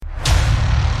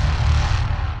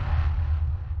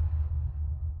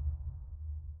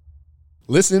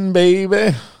Listen,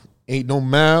 baby, ain't no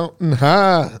mountain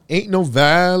high, ain't no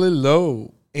valley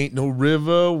low, ain't no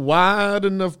river wide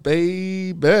enough,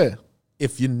 baby.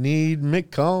 If you need me,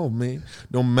 call me.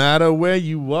 No matter where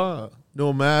you are,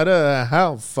 no matter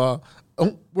how far.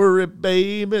 Don't worry,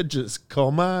 baby, just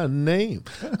call my name.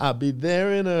 I'll be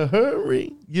there in a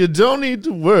hurry. You don't need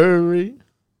to worry.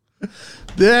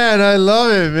 Dan, I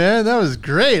love it, man. That was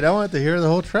great. I wanted to hear the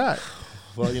whole track.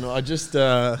 Well, you know, I just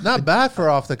not bad for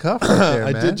off the cuff right there,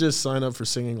 I man. did just sign up for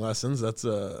singing lessons. That's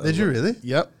Did you really?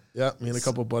 Yep. Me and a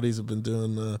couple of buddies have been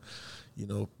doing you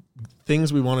know,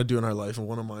 things we want to do in our life, and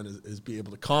one of mine is be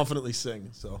able to confidently sing.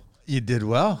 So you did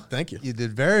well. Thank you. You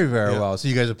did very, very well. So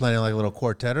you guys are playing like a little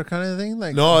quartet or kind of thing?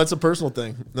 Like no, it's a personal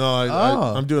thing. No,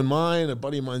 I'm doing mine. A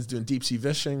buddy of mine's doing deep sea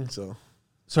fishing. So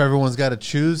everyone's got to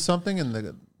choose something,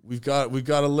 and we've got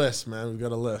a list, man. We've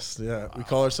got a list. Yeah, we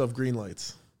call ourselves Green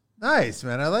Lights. Nice,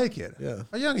 man. I like it. Yeah.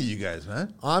 How young are you guys,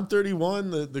 man? I'm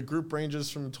 31. The group ranges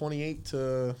from 28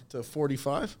 to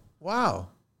 45. Wow.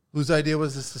 Whose idea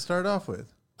was this to start off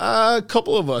with? A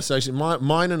couple of us, actually.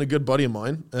 Mine and a good buddy of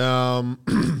mine.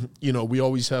 You know, we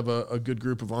always have a good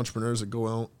group of entrepreneurs that go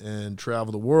out and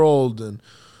travel the world and,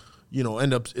 you know,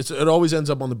 it always ends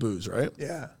up on the booze, right?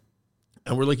 Yeah.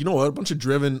 And we're like, you know what? A bunch of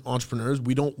driven entrepreneurs.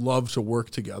 We don't love to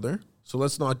work together. So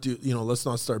let's not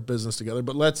start business together,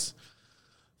 but let's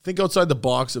think outside the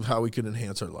box of how we can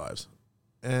enhance our lives.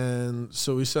 And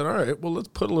so we said, all right, well, let's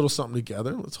put a little something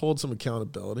together. Let's hold some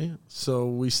accountability. So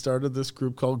we started this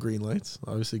group called Green Lights.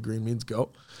 Obviously, green means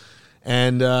go.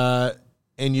 And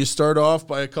you start off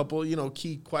by a couple, you know,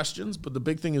 key questions. But the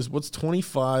big thing is, what's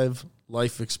 25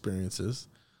 life experiences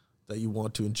that you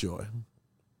want to enjoy?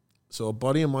 So a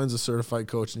buddy of mine's a certified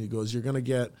coach, and he goes, you're going to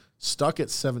get stuck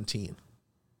at 17.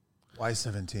 Why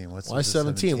 17? Why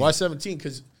 17? Why 17?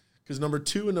 Because number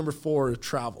 2 and number 4 are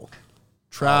travel.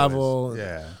 Travel.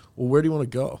 Yeah. Well, where do you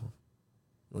want to go?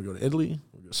 You want to go to Italy? You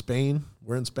want to go to Spain?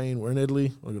 We're in Spain. We're in Italy.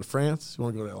 You want to go to France? You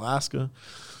want to go to Alaska?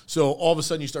 So all of a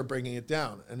sudden you start breaking it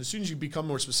down. And as soon as you become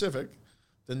more specific,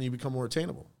 then you become more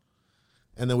attainable.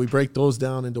 And then we break those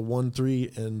down into 1,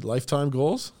 3, and lifetime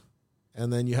goals.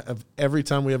 And then you have, every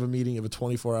time we have a meeting, you have a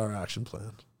 24-hour action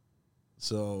plan.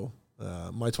 So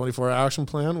my 24-hour action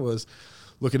plan was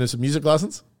looking at some music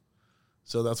lessons.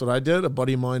 So that's what I did. A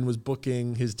buddy of mine was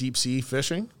booking his deep sea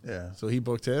fishing. Yeah. So he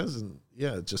booked his, and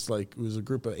just like it was a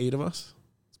group of 8 of us.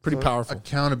 It's pretty powerful.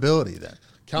 Accountability then.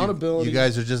 Accountability. You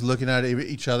guys are just looking at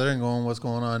each other and going, what's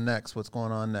going on next? What's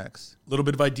going on next? A little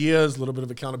bit of ideas, a little bit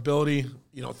of accountability,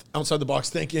 you know, outside the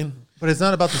box thinking. But it's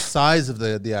not about the size of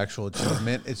the actual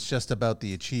achievement. It's just about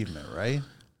the achievement, right?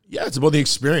 Yeah, it's about the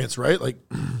experience, right? Like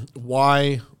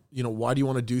why do you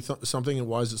want to do something, and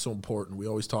why is it so important? We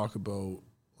always talk about,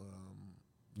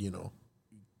 you know,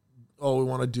 oh, we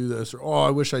want to do this, or, oh, I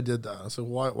wish I did that. So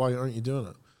why aren't you doing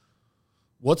it?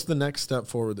 What's the next step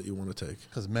forward that you want to take?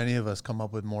 Because many of us come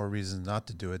up with more reasons not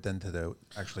to do it than to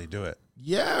actually do it.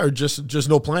 Yeah, or just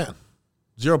no plan.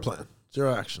 Zero plan.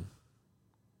 Zero action.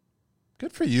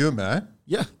 Good for you, man.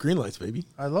 Yeah, green lights, baby.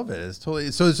 I love it. It's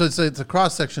totally so it's a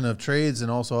cross section of trades and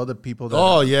also other people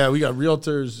that yeah, we got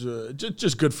realtors,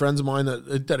 just good friends of mine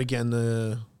that again,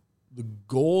 the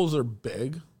goals are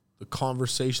big. The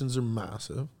conversations are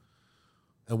massive.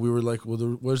 And we were like, well,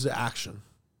 where's the action?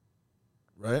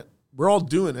 Right? We're all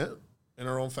doing it in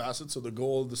our own facets. So the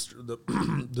goal,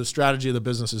 the strategy of the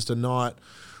business is to not,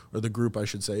 or the group, I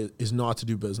should say, is not to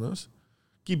do business.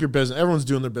 Keep your business. Everyone's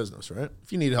doing their business, right?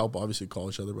 If you need help, obviously call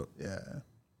each other. But yeah,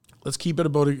 let's keep it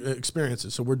about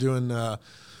experiences. So we're doing a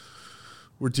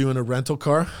rental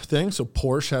car thing. So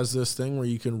Porsche has this thing where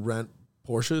you can rent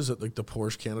Porsches at like the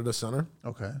Porsche Canada Center.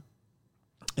 Okay.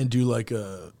 And do like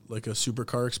a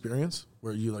supercar experience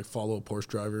where you like follow a Porsche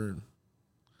driver and,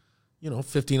 you know,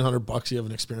 $1,500, you have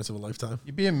an experience of a lifetime.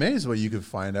 You'd be amazed what you could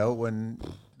find out when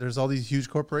there's all these huge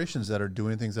corporations that are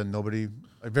doing things that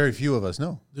very few of us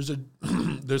know. There's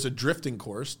a drifting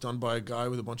course done by a guy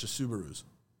with a bunch of Subarus.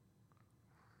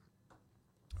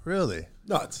 Really?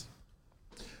 Nuts.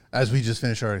 As we just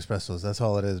finished our espressos, that's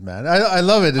all it is, man. I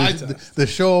love it. The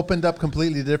show opened up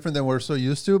completely different than we're so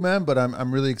used to, man. But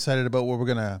I'm really excited about what we're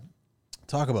gonna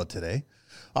talk about today.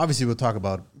 Obviously, we'll talk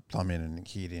about plumbing and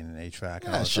heating and HVAC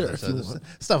and all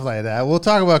stuff like that. We'll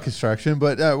talk about construction,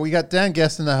 but we got Dan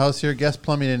Guest in the house here, Guest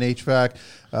Plumbing and HVAC,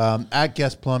 at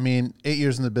Guest Plumbing, 8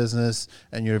 years in the business,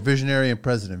 and you're a visionary and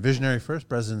president. Visionary first,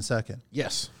 president second.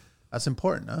 Yes. That's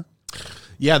important, huh?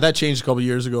 Yeah, that changed a couple of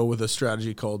years ago with a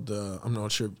strategy called, I'm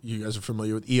not sure if you guys are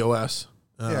familiar with EOS,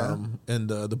 and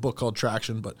the book called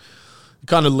Traction, but you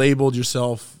kind of labeled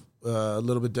yourself a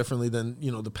little bit differently than,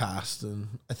 you know, the past.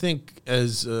 And I think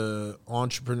as an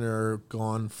entrepreneur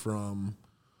gone from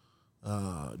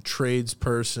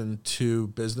tradesperson to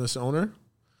business owner.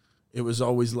 It was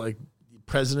always like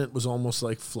president was almost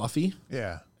like fluffy.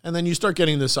 Yeah. And then you start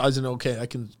getting the size and okay, I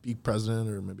can be president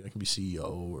or maybe I can be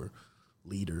CEO or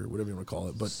leader, whatever you want to call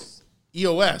it. But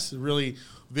EOS, really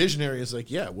visionary, is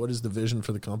like, yeah, what is the vision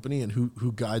for the company and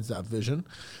who guides that vision?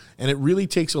 And it really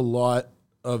takes a lot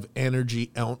of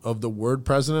energy out of the word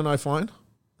president, I find,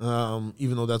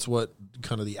 even though that's what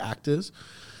kind of the act is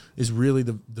really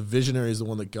the visionary is the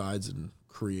one that guides and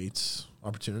creates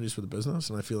opportunities for the business.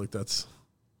 And I feel like it's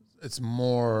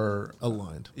more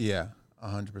aligned. Yeah,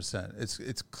 100%.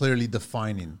 It's clearly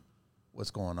defining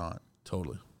what's going on.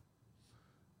 Totally.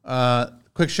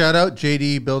 Quick shout out,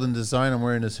 JD Build and Design. I'm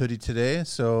wearing this hoodie today,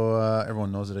 so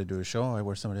everyone knows that I do a show. I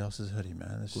wear somebody else's hoodie,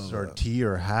 man. This is our tee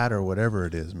or hat or whatever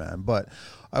it is, man. But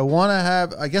I want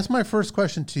to I guess my first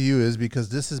question to you is, because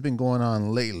this has been going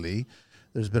on lately,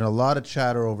 there's been a lot of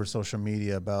chatter over social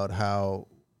media about how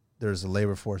there's a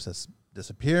labor force that's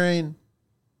disappearing.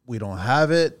 We don't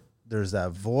have it. There's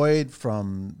that void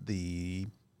from the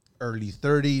early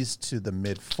 30s to the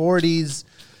mid 40s.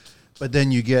 But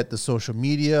then you get the social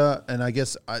media, and I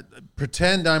guess I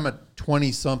pretend I'm a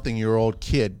 20-something-year-old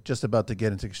kid just about to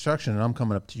get into construction, and I'm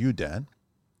coming up to you, Dan.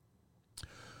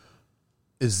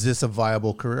 Is this a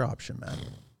viable career option, man?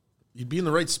 You'd be in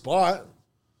the right spot.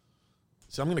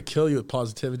 So I'm going to kill you with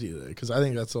positivity today because I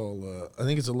think that's all. I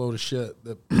think it's a load of shit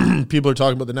that people are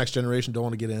talking about. The next generation don't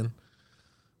want to get in.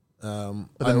 But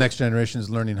the next generation is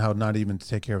learning how not even to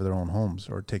take care of their own homes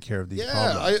or take care of these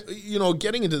problems.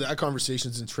 Getting into that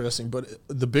conversation is interesting. But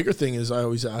the bigger thing is I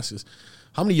always ask is,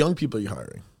 how many young people are you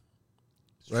hiring?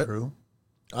 Right? True.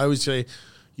 I always say,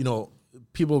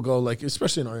 people go like,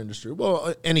 especially in our industry,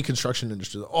 well, any construction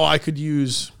industry, I could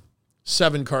use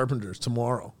 7 carpenters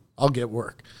tomorrow. I'll get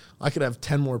work. I could have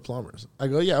 10 more plumbers. I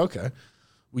go, yeah, okay.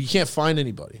 Well, you can't find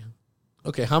anybody.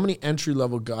 Okay, how many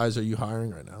entry-level guys are you hiring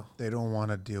right now? They don't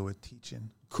want to deal with teaching.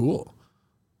 Cool.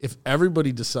 If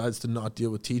everybody decides to not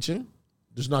deal with teaching,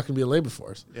 there's not going to be a labor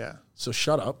force. Yeah. So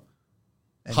shut up.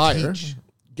 And hire. teach.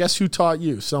 Guess who taught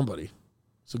you? Somebody.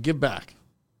 So give back.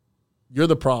 You're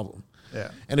the problem.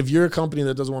 Yeah. And if you're a company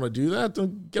that doesn't want to do that,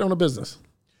 then get on a business.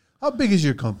 How big is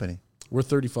your company? We're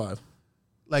 35.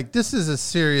 Like, this is a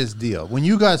serious deal. When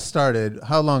you got started,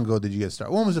 how long ago did you get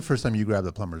started? When was the first time you grabbed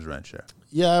the plumber's wrench there?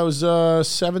 Yeah, I was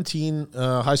 17,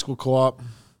 high school co-op.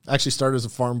 Actually started as a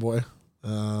farm boy.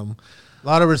 A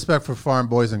lot of respect for farm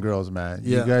boys and girls, man.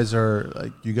 Yeah.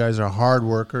 You guys are hard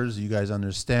workers. You guys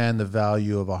understand the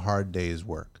value of a hard day's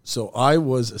work. So I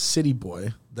was a city boy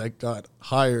that got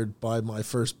hired by my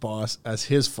first boss as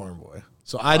his farm boy.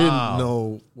 So I didn't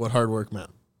know what hard work meant.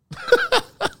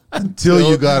 Until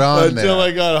you got on there. Until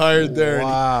I got hired there.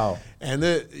 Wow. And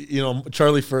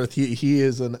Charlie Firth, he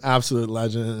is an absolute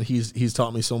legend, and he's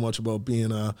taught me so much about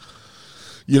being a,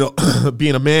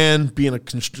 being a man, being a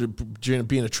tradesman,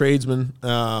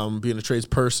 being a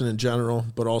tradesperson in general,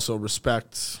 but also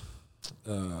respect,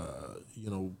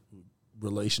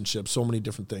 relationships, so many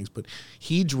different things. But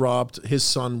his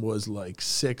son was like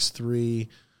 6'3",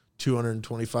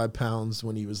 225 pounds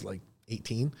when he was like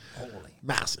 18. Holy.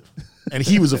 Massive. And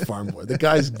he was a farm boy. The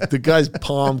guy's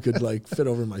palm could like fit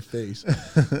over my face.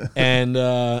 And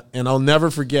I'll never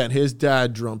forget, his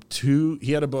dad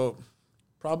he had about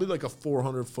probably like a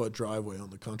 400-foot driveway on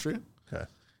the country. Okay.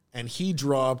 And he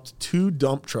dropped 2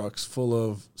 dump trucks full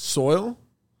of soil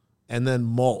and then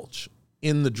mulch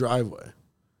in the driveway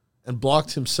and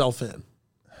blocked himself in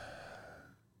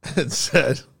and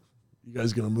said, "You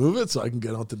guys gonna move it so I can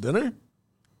get out to dinner?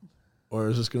 Or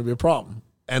is this gonna be a problem?"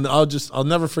 And I'll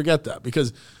never forget that,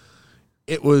 because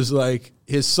it was like,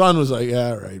 his son was like,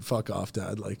 "Yeah, right, fuck off,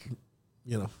 Dad. Like,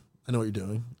 I know what you're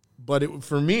doing." But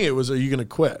for me, it was, "Are you going to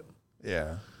quit?"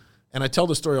 Yeah. And I tell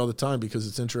the story all the time because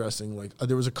it's interesting. Like,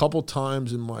 there was a couple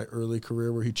times in my early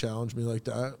career where he challenged me like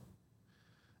that.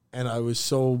 And I was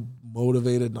so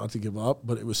motivated not to give up,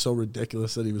 but it was so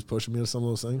ridiculous that he was pushing me to some of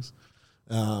those things.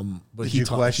 But Did you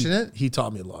question it? He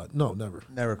taught me a lot. No, never.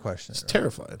 Never questioned it. Just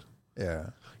terrified. Yeah.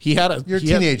 You're a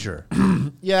teenager.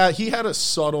 Yeah, he had a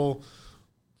subtle,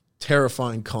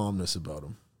 terrifying calmness about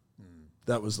him.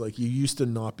 That was like, you used to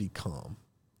not be calm.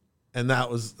 And that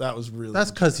was really...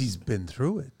 That's because he's been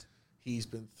through it. He's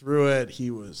been through it. He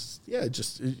was,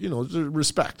 just,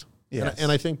 respect. Yes.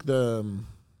 And I think the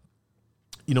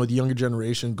younger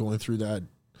generation going through that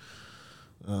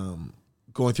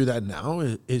now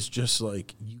is just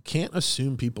like, you can't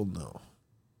assume people know.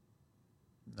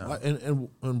 No.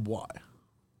 And why?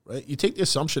 Right? You take the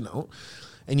assumption out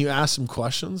and you ask some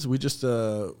questions. We just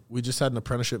had an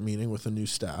apprenticeship meeting with the new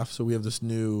staff. So we have this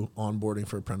new onboarding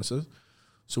for apprentices.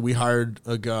 So we hired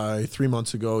a guy 3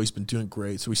 months ago. He's been doing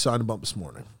great. So we signed him up this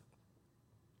morning.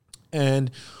 And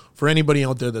for anybody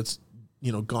out there that's,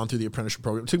 gone through the apprenticeship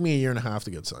program, it took me 1.5 years to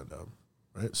get signed up,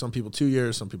 right? Some people 2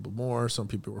 years, some people more, some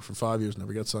people work for 5 years,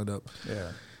 never get signed up.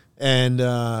 Yeah. And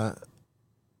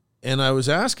I was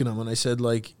asking him, and I said,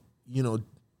 like, do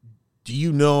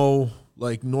you know,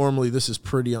 like, normally this is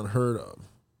pretty unheard of?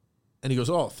 And he goes,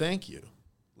 oh, thank you.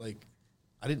 Like,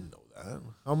 I didn't know that.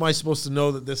 How am I supposed to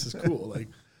know that this is cool? Like,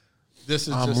 this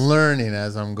is I'm learning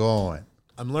as I'm going.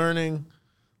 I'm learning.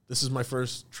 This is my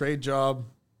first trade job.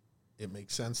 It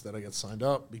makes sense that I get signed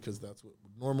up because that's what we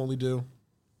normally do.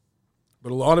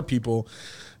 But a lot of people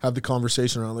have the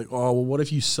conversation around like, oh, well, what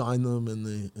if you sign them and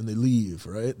they leave,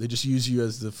 right? They just use you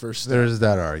as the first step. There's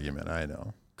that argument, I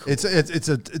know. Cool.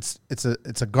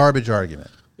 It's a garbage argument.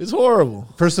 It's horrible.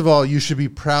 First of all, you should be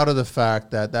proud of the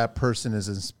fact that that person is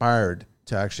inspired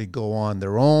to actually go on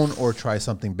their own or try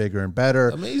something bigger and better.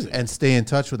 Amazing. And stay in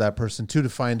touch with that person too to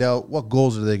find out what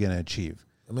goals are they going to achieve.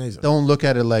 Amazing. Don't look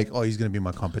at it like, oh, he's going to be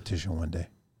my competition one day.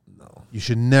 No. You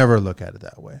should never look at it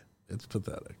that way. It's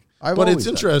pathetic. But it's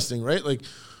interesting, right? Like,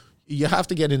 you have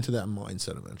to get into that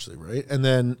mindset eventually, right? And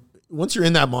then once you're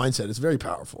in that mindset, it's very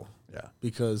powerful. Yeah.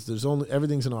 Because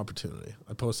everything's an opportunity.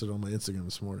 I posted on my Instagram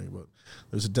this morning, but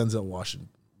there's a Denzel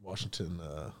Washington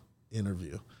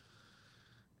interview.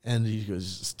 And he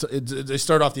goes, they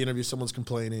start off the interview, someone's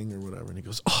complaining or whatever, and he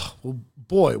goes, oh, well,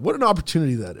 boy, what an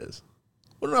opportunity that is.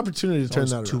 What an opportunity to turn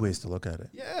that around. Two ways to look at it.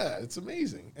 Yeah, it's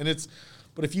amazing.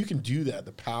 But if you can do that,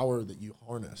 the power that you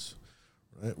harness,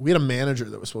 right? We had a manager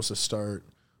that was supposed to start.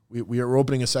 We are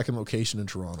opening a second location in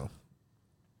Toronto.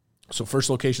 So first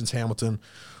location's Hamilton.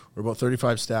 We're about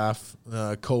 35 staff.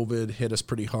 COVID hit us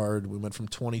pretty hard. We went from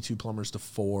 22 plumbers to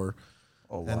 4.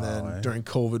 Oh, wow, and then during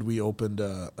COVID, we opened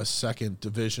a second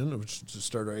division, which to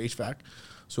start our HVAC.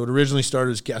 So it originally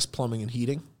started as Guest Plumbing and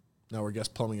Heating. Now we're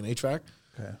Guest Plumbing and HVAC.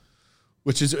 Okay.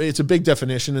 Which is, it's a big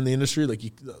definition in the industry. Like,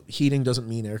 heating doesn't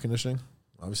mean air conditioning,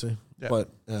 obviously, but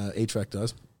HVAC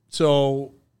does.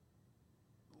 So,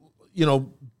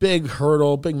 big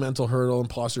hurdle, big mental hurdle,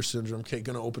 imposter syndrome. Okay,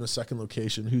 going to open a second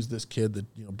location. Who's this kid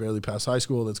that barely passed high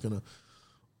school that's going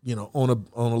to own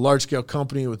a large scale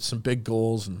company with some big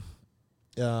goals, and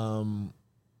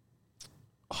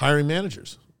hiring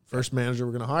managers. First manager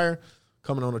we're going to hire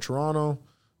coming on to Toronto.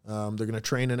 They're going to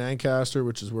train in Ancaster,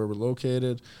 which is where we're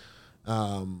located.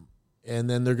 And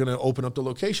then they're going to open up the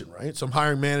location, right? So I'm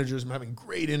hiring managers. I'm having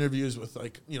great interviews with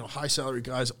high salary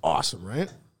guys. Awesome,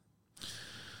 right?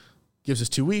 Gives us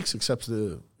 2 weeks, accepts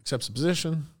the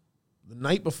position. The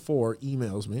night before,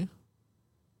 emails me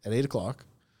at 8:00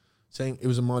 saying it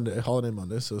was a Monday, holiday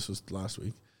Monday, so this was last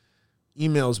week.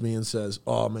 Emails me and says,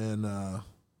 oh man,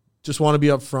 just want to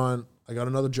be up front. I got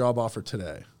another job offer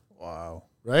today. Wow.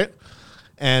 Right?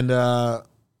 And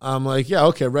I'm like, yeah,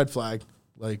 okay, red flag.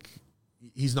 Like,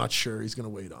 he's not sure. He's going to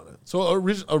wait on it. So,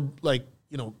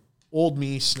 old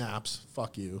me snaps.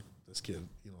 Fuck you, this kid.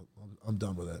 I'm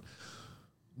done with it.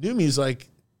 New me's like,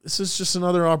 this is just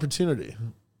another opportunity.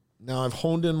 Now I've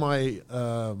honed in my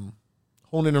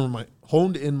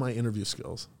interview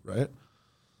skills. Right.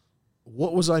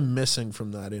 What was I missing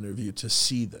from that interview to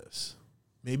see this?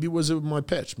 Maybe it was my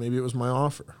pitch. Maybe it was my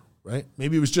offer. Right.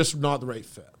 Maybe it was just not the right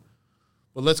fit.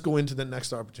 But let's go into the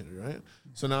next opportunity, right?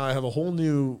 So now I have a whole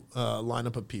new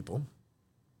lineup of people.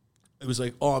 It was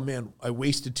like, oh, man, I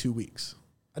wasted 2 weeks.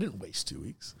 I didn't waste 2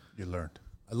 weeks. You learned.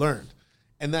 I learned.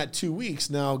 And that 2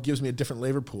 weeks now gives me a different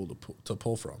labor pool to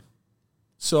pull from.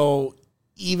 So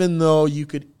even though you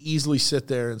could easily sit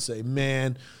there and say,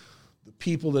 man, the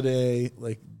people today,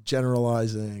 like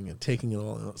generalizing and taking it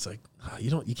all out, it's like,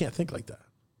 you can't think like that.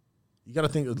 You got to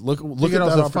think, look at that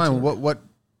also opportunity. Find what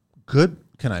good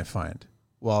can I find?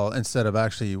 Well, instead of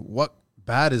actually what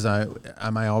bad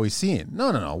am I always seeing?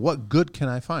 No. What good can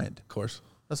I find? Of course.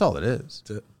 That's all it is.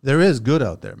 That's it. There is good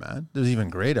out there, man. There's even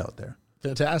great out there.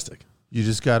 Fantastic. You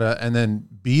just got to, and then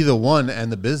be the one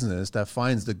and the business that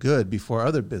finds the good before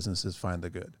other businesses find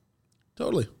the good.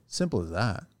 Totally. Simple as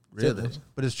that. Really.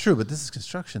 But it's true. But this is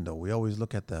construction, though. We always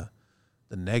look at the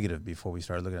negative before we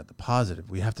start looking at the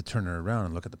positive. We have to turn it around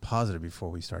and look at the positive before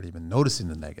we start even noticing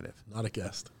the negative. Not a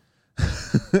guest.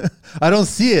 I don't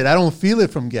see it. I don't feel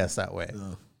it from guests that way.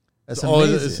 No. That's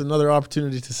amazing. It's another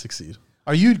opportunity to succeed.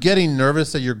 Are you getting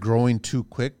nervous that you're growing too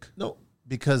quick? No.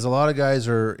 Because a lot of guys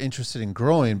are interested in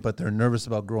growing, but they're nervous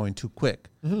about growing too quick.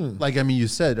 Mm-hmm. Like, you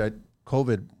said,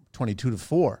 COVID 22 to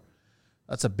 4.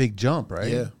 That's a big jump, right?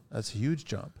 Yeah. That's a huge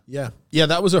jump. Yeah. Yeah,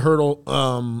 that was a hurdle.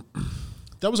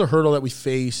 That was a hurdle that we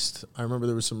faced. I remember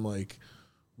there was some,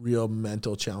 real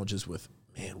mental challenges with,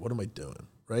 man, what am I doing?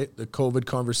 Right? The COVID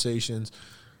conversations,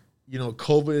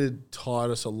 COVID taught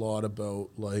us a lot about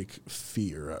like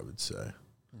fear, I would say.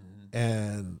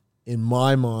 And in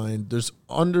my mind, there's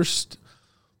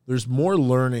more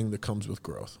learning that comes with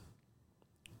growth.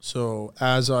 So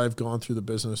as I've gone through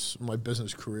my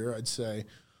business career, I'd say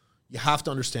you have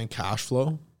to understand cash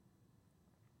flow,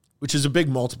 which is a big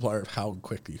multiplier of how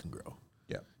quickly you can grow.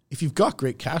 Yeah. If you've got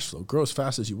great cash flow, grow as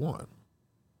fast as you want.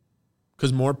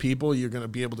 Because more people, you're going to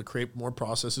be able to create more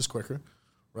processes quicker,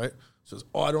 right? So,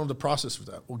 I don't have the process for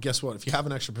that. Well, guess what? If you have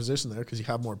an extra position there because you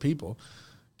have more people,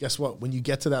 guess what? When you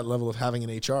get to that level of having an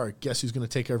HR, guess who's going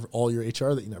to take care of all your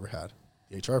HR that you never had?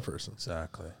 The HR person.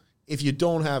 Exactly. If you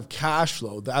don't have cash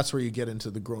flow, that's where you get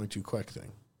into the growing too quick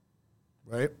thing,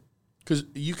 right? Because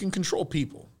you can control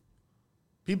people.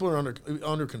 People are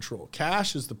under control.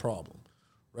 Cash is the problem,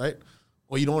 right?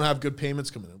 Well, you don't have good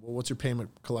payments coming in. Well, what's your payment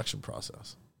collection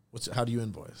process? How do you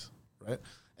invoice, right?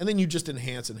 And then you just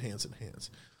enhance.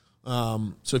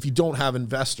 So if you don't have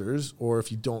investors or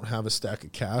if you don't have a stack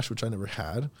of cash, which I never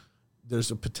had,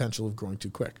 there's a potential of growing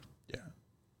too quick. Yeah.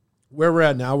 Where we're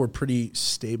at now, we're pretty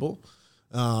stable.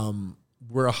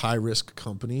 We're a high-risk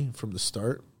company from the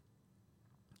start.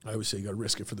 I always say you got to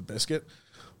risk it for the biscuit.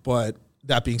 But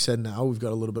that being said, now we've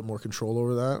got a little bit more control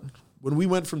over that. When we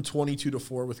went from 22 to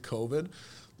 4 with COVID,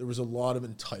 there was a lot of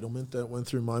entitlement that went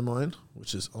through my mind,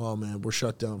 which is, oh, man, we're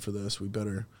shut down for this.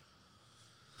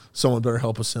 Someone better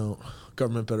help us out.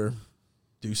 Government better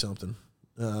do something.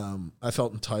 I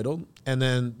felt entitled. And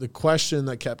then the question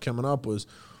that kept coming up was,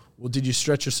 well, did you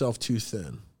stretch yourself too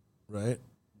thin, right?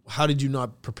 How did you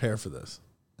not prepare for this?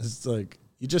 It's like,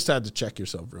 you just had to check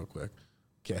yourself real quick.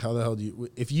 Okay, how the hell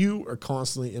if you are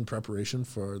constantly in preparation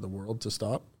for the world to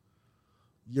stop,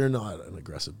 you're not an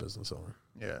aggressive business owner.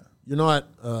 Yeah. You're not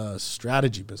a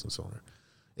strategy business owner.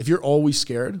 If you're always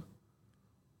scared,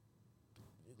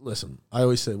 listen, I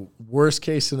always say, worst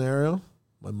case scenario,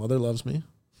 my mother loves me.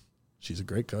 She's a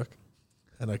great cook,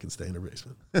 and I can stay in her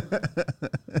basement.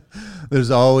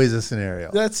 There's always a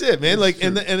scenario. That's it, man. That's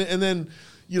and then,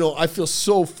 I feel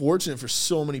so fortunate for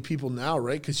so many people now,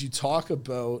 right? Because you talk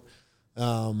about,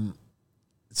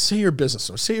 say you're a business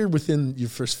owner, say you're within your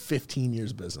first 15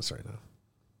 years of business right now.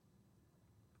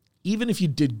 Even if you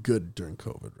did good during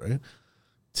COVID, right?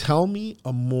 Tell me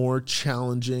a more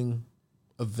challenging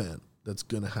event that's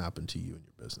going to happen to you in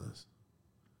your business.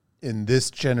 In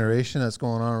this generation that's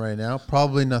going on right now,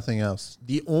 probably nothing else.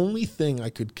 The only thing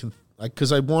I could,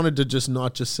 because I wanted to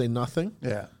not just say nothing.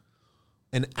 Yeah.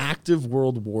 An active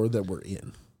world war that we're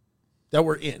in.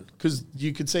 Because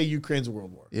you could say Ukraine's a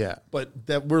world war. Yeah. But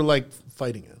that we're like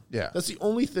fighting in. Yeah. That's the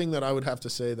only thing that I would have to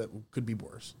say that could be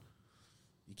worse.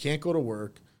 You can't go to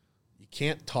work. You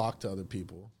can't talk to other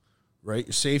people, right?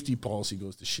 Your safety policy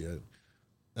goes to shit.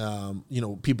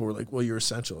 People were like, well, you're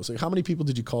essential. It's like, how many people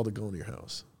did you call to go into your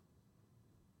house?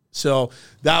 So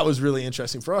that was really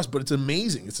interesting for us, but it's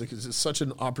amazing. It's like, it's such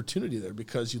an opportunity there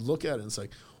because you look at it and it's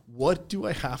like, what do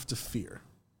I have to fear?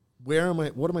 What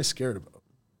am I scared about?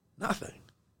 Nothing.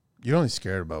 You're only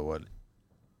scared about what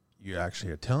you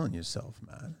actually are telling yourself,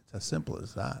 man. It's as simple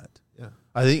as that. Yeah.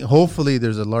 I think hopefully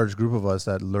there's a large group of us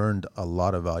that learned a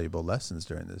lot of valuable lessons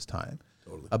during this time.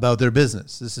 Totally. About their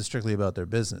business. This is strictly about their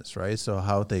business, right? So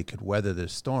how they could weather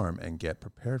this storm and get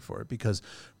prepared for it. Because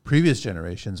previous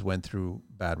generations went through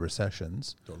bad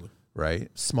recessions, Totally. Right?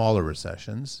 Smaller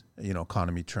recessions,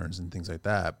 economy turns and things like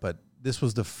that. But this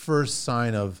was the first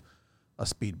sign of a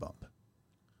speed bump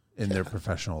in their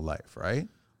professional life, right?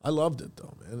 I loved it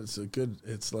though, man. It's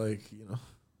like,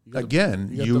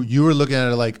 you were looking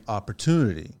at it like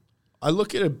opportunity. I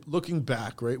look at it looking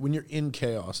back, right? When you're in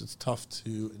chaos, it's tough to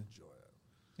enjoy it.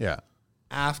 Yeah.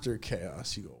 After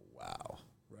chaos, you go, wow,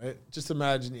 right? Just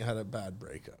imagine you had a bad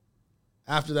breakup.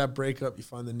 After that breakup, you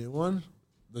find the new one.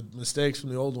 The mistakes from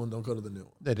the old one don't go to the new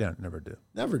one. They never do.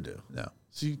 Never do. No.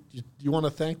 So you want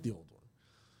to thank the old one.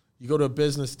 You go to a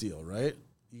business deal, right?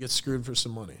 You get screwed for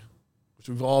some money, which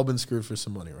we've all been screwed for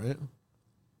some money, right?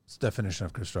 It's the definition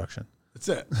of construction. That's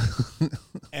it.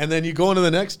 And then you go into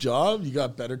the next job, you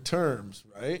got better terms,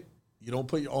 right? You don't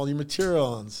put all your material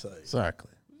on site.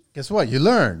 Exactly. Guess what? You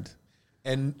learned.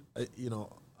 And,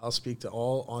 I'll speak to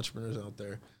all entrepreneurs out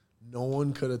there. No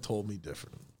one could have told me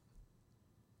different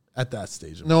at that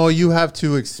stage. No, you have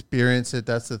to experience it.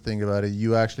 That's the thing about it.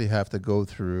 You actually have to go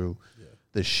through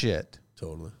the shit.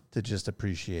 Totally. To just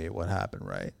appreciate what happened,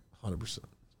 right? 100%.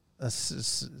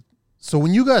 So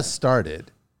when you got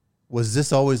started, was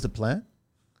this always the plan?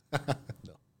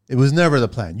 No. It was never the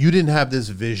plan. You didn't have this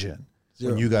vision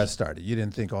Zero. when you got started. You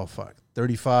didn't think, oh, fuck,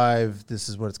 35, this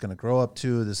is what it's going to grow up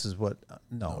to. This is what,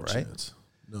 no, right? Chance.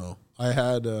 No. I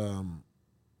had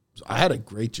a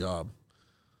great job.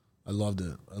 I loved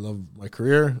it. I loved my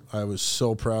career. I was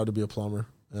so proud to be a plumber.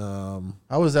 How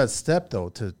was that step, though,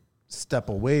 to step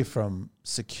away from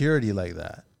security like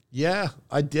that? Yeah,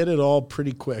 I did it all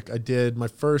pretty quick. I did my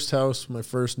first house, my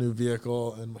first new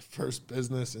vehicle, and my first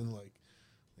business in like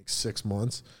 6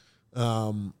 months.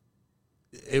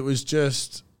 It was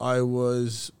just I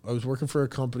was working for a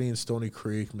company in Stony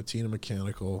Creek, Matina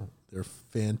Mechanical. They're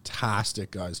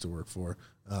fantastic guys to work for.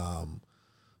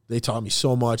 They taught me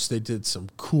so much. They did some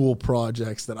cool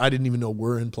projects that I didn't even know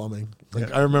were in plumbing.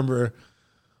 Like I remember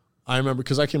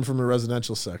because I came from the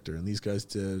residential sector, and these guys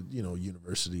did,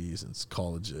 universities and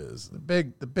colleges. The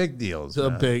big deals. The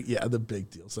big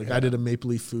deals. Like I did a Maple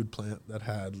Leaf food plant that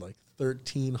had like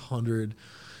 1,300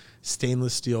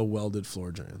 stainless steel welded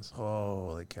floor drains.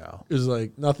 Holy cow! It was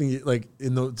like nothing. Like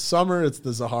in the summer, it's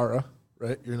the Sahara,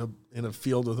 right? You're in a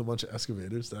field with a bunch of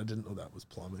excavators. I didn't know that was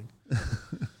plumbing.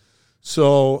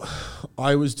 So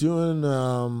I was doing.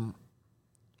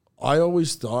 I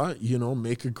always thought,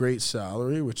 make a great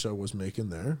salary, which I was making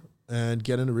there, and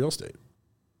get into real estate.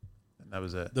 And that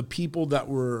was it. The people that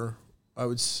were, I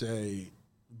would say,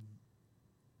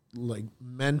 like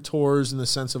mentors in the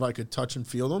sense of I could touch and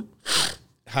feel them,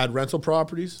 had rental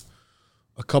properties,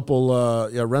 a couple,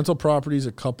 rental properties,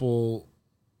 a couple,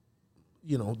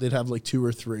 they'd have like 2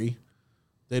 or 3.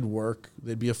 They'd work,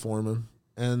 they'd be a foreman,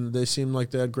 and they seemed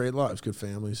like they had great lives, good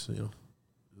families.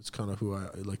 It's kind of who I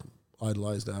like.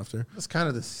 Idolized after. That's kind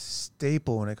of the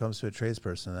staple when it comes to a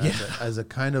tradesperson as a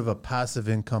kind of a passive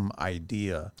income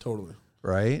idea. Totally.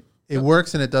 Right? It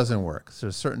works and it doesn't work. So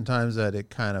there's certain times that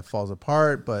it kind of falls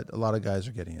apart, but a lot of guys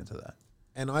are getting into that.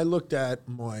 And I looked at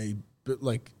the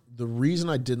reason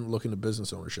I didn't look into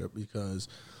business ownership, because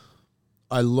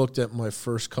I looked at my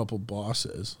first couple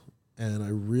bosses and I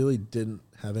really didn't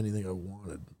have anything I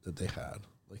wanted that they had.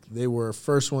 Like they were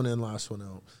first one in, last one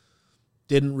out.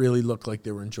 Didn't really look like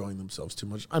they were enjoying themselves too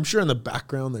much. I'm sure in the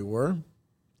background they were,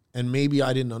 and maybe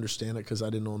I didn't understand it because I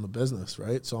didn't own the business,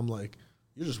 right? So I'm like,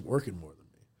 you're just working more than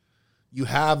me. You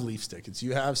have Leafs tickets,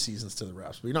 you have seasons to the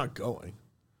Raps, but you're not going,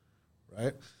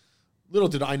 right? Little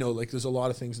did I know, like there's a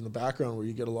lot of things in the background where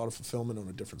you get a lot of fulfillment on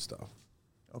a different stuff.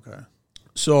 Okay.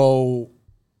 So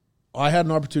I had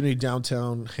an opportunity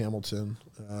downtown Hamilton,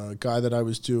 a guy that I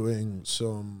was doing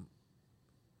some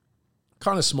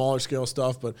kind of smaller scale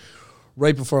stuff, but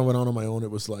right before I went on my own,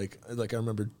 it was like I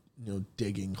remember,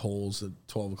 digging holes at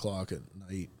 12 o'clock at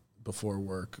night before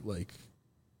work, like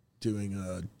doing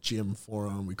a gym for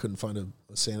him. We couldn't find a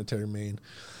sanitary main.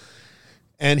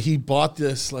 And he bought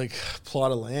this like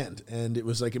plot of land, and it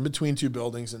was like in between 2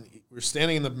 buildings, and we were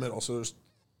standing in the middle. So there's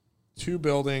 2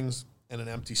 buildings and an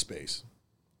empty space.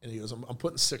 And he goes, I'm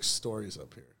putting 6 stories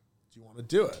up here. Do you want to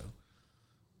do it?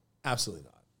 Absolutely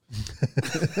not.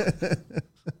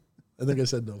 I think I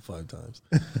said no 5 times.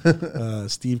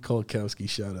 Steve Kolakowski,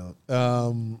 shout out.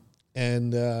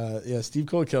 Steve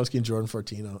Kolakowski and Jordan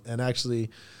Fortino. And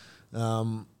actually,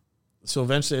 so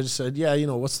eventually I just said,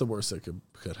 what's the worst that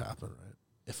could happen, right?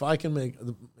 If I can make,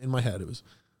 in my head it was,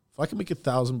 if I can make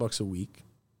 $1,000 a week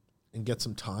and get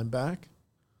some time back,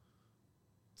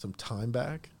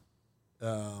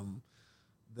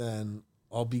 then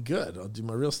I'll be good. I'll do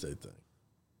my real estate thing.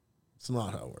 It's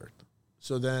not how it worked.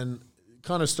 So then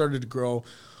kind of started to grow.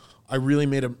 I really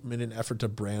made an effort to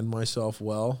brand myself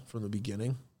well from the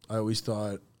beginning. I always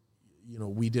thought,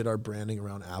 we did our branding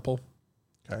around Apple.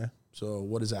 Okay. So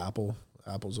what is Apple?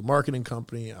 Apple's a marketing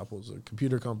company. Apple's a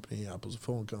computer company. Apple's a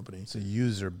phone company. It's a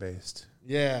user-based.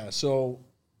 Yeah. So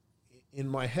in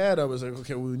my head, I was like,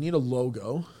 okay, we need a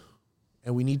logo,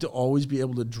 and we need to always be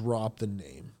able to drop the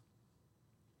name.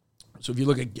 So if you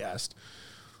look at Guest,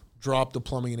 drop the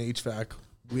plumbing and HVAC.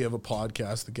 We have a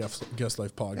podcast, the Guest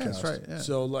Life podcast. Yeah, that's right. Yeah.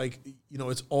 So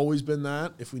it's always been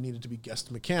that. If we needed to be Guest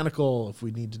Mechanical, if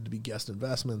we needed to be Guest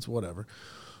Investments, whatever.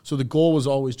 So the goal was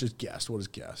always just Guest. What is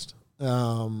Guest?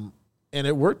 And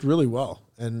it worked really well.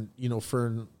 And,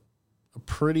 for a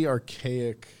pretty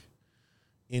archaic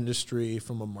industry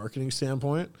from a marketing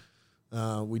standpoint,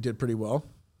 we did pretty well.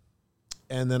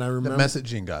 And then I remember the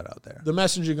messaging got out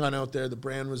there. The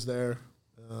brand was there.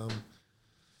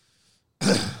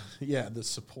 The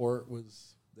support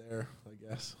was there, I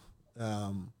guess.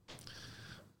 And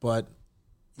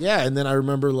then I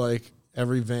remember like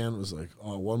every van was like,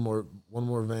 oh, one more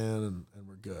van and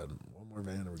we're good. One more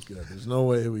van and we're good. There's no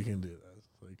way we can do that.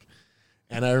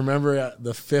 And I remember at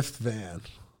the 5th van,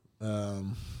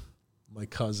 my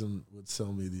cousin would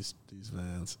sell me these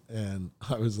vans, and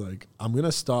I was like, I'm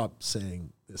gonna stop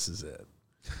saying this is it,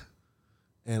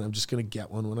 and I'm just gonna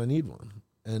get one when I need one.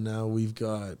 And now we've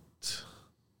got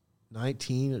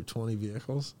 19 or 20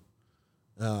 vehicles,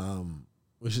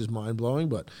 which is mind blowing.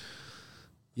 But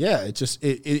yeah,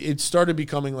 it started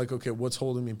becoming like, okay, what's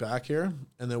holding me back here?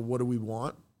 And then what do we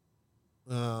want?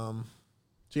 So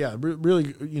yeah,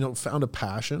 really, found a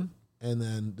passion. And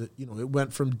then, it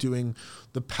went from doing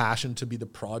the passion to be the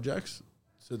projects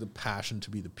to the passion to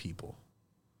be the people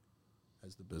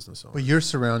as the business owner. But you're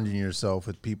surrounding yourself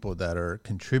with people that are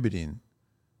contributing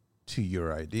to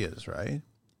your ideas, right?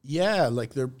 Yeah,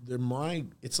 like they're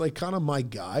it's like kind of my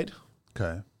guide.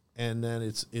 Okay. And then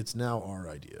it's now our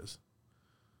ideas.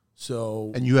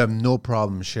 So, and you have no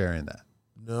problem sharing that.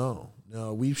 No,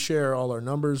 we share all our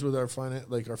numbers with our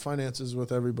finances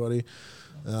with everybody.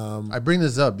 I bring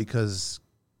this up because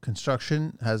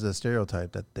construction has a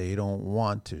stereotype that they don't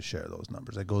want to share those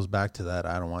numbers. It goes back to that.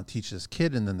 I don't want to teach this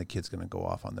kid, and then the kid's going to go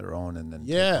off on their own and then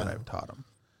take what I've taught them.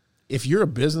 If you're a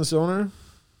business owner,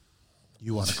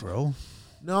 you want to grow.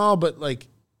 No, but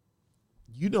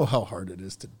you know how hard it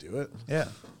is to do it. Yeah.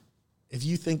 If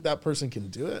you think that person can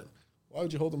do it, why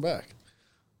would you hold them back?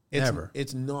 Never.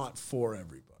 It's not for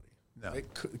everybody. No.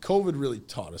 COVID really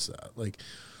taught us that.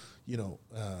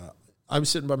 I was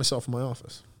sitting by myself in my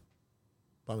office.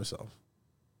 By myself.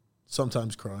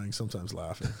 Sometimes crying, sometimes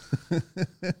laughing.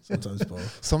 Sometimes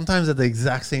both. Sometimes at the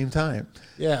exact same time.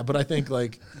 Yeah, but I think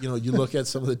you look at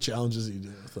some of the challenges you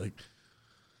deal with,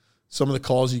 some of the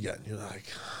calls you get, and you're like,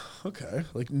 okay,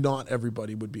 not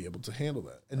everybody would be able to handle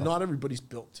that. And not everybody's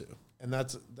built to. And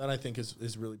that I think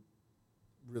is really,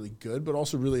 really good, but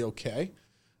also really okay.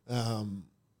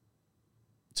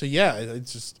 So yeah,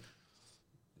 it's just,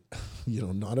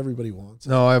 not everybody wants it.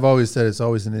 No, I've always said it's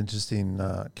always an interesting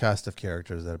cast of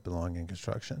characters that belong in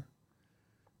construction.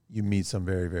 You meet some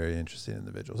very, very interesting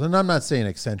individuals. And I'm not saying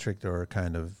eccentric or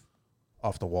kind of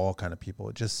off the wall kind of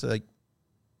people. Just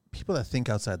people that think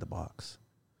outside the box.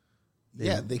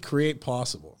 They create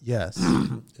possible. Yes.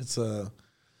 It's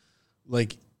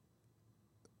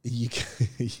you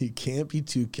can't be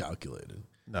too calculated.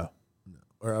 No.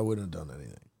 Or I wouldn't have done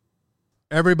anything.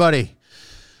 Everybody,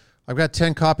 I've got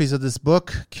 10 copies of this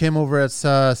book. Kim over at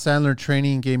Sandler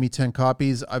Training gave me 10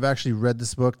 copies. I've actually read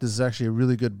this book. This is actually a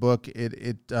really good book.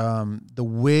 The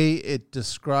way it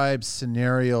describes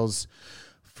scenarios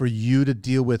for you to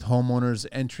deal with homeowners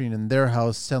entering in their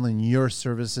house, selling your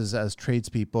services as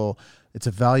tradespeople. It's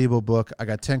a valuable book. I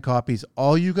got 10 copies.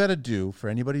 All you got to do for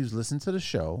anybody who's listened to the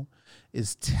show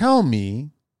is tell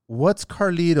me what's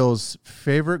Carlito's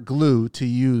favorite glue to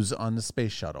use on the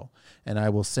space shuttle, and I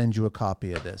will send you a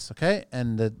copy of this, okay?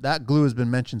 And that glue has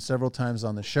been mentioned several times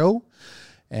on the show,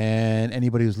 and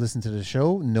anybody who's listened to the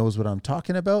show knows what I'm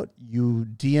talking about. You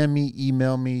DM me,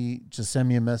 email me, just send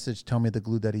me a message, tell me the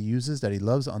glue that he uses, that he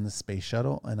loves on the space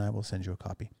shuttle, and I will send you a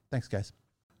copy. Thanks, guys.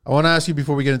 I want to ask you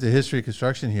before we get into history of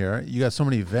construction here, you got so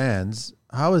many vans.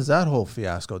 How is that whole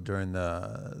fiasco during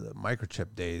the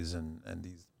microchip days and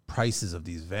these prices of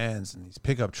these vans and these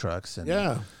pickup trucks? And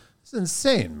yeah. It's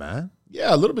insane, man.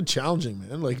 Yeah, a little bit challenging,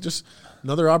 man. Just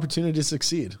another opportunity to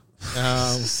succeed.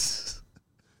 No,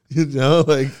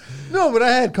 but I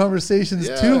had conversations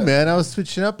too, man. I was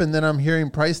switching up, and then I'm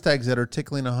hearing price tags that are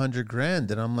tickling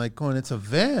 $100,000, and I'm going, it's a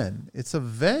van. It's a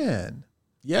van.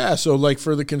 Yeah. So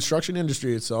for the construction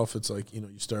industry itself, it's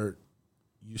you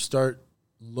start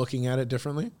looking at it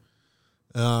differently.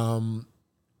 One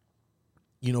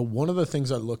of the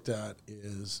things I looked at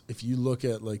is if you look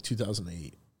at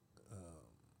 2008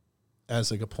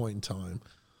 as a point in time.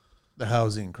 The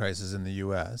housing crisis in the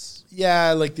U.S.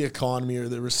 Yeah, the economy or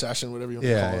the recession, whatever you want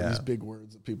to call it. Yeah. These big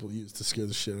words that people use to scare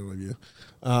the shit out of you.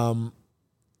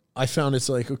 I found it's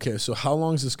okay, so how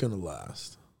long is this going to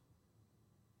last?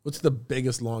 What's the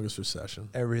biggest, longest recession?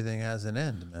 Everything has an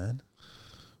end, man.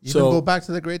 Go back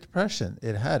to the Great Depression.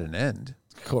 It had an end.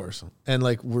 Of course. And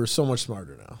we're so much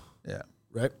smarter now. Yeah.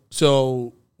 Right?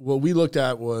 So what we looked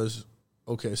at was,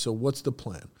 okay, so what's the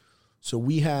plan? So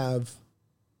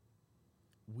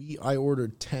I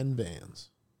ordered 10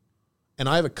 vans. And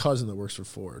I have a cousin that works for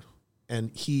Ford. And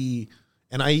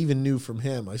I even knew from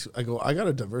him, I go, I got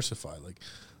to diversify.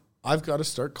 I've got to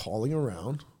start calling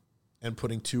around and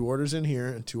putting 2 orders in here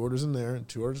and 2 orders in there and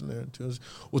 2 orders in there and 2 orders.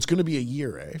 Well, it's going to be a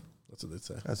year, eh? That's what they'd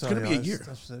say. It's going to be a year.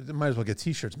 They might as well get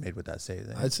T-shirts made with that saying.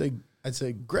 I'd say,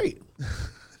 great.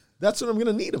 That's what I'm going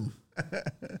to need them.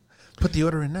 Put the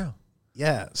order in now.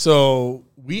 Yeah. So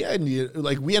we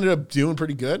ended up doing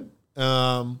pretty good.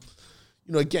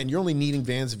 Again, you're only needing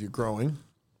vans if you're growing.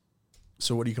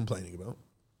 So what are you complaining about?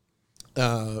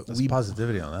 There's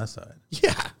positivity on that side.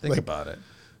 Yeah. Think about it.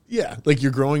 Yeah.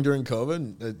 You're growing during COVID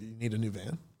and you need a new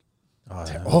van.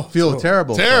 Feel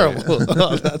terrible. Terrible.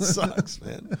 Oh, that sucks,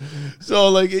 man.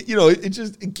 So it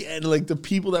just, again, the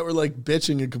people that were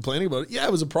bitching and complaining about it. Yeah,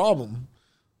 it was a problem.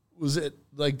 Was it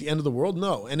like the end of the world?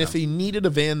 No. And if they needed a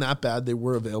van that bad, they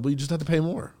were available. You just have to pay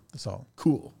more. That's all.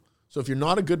 Cool. So if you're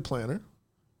not a good planner,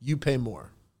 you pay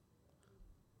more.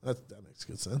 That makes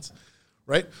good sense,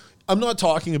 right? I'm not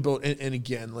talking about, and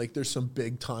again, like there's some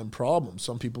big time problems.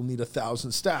 Some people need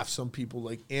 1,000 staff. Some people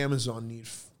like Amazon need,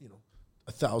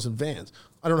 1,000 vans.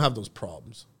 I don't have those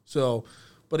problems. So,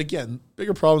 but again,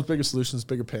 bigger problems, bigger solutions,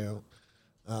 bigger payout.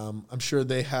 I'm sure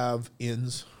they have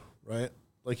ins, right?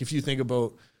 Like if you think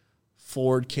about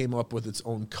Ford came up with its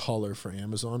own color for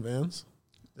Amazon vans.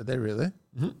 Did they really?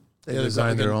 Mm-hmm. They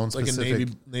designed their own specific. Like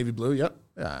a navy blue, yep.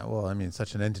 Yeah, well, I mean,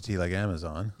 such an entity like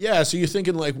Amazon. Yeah, so you're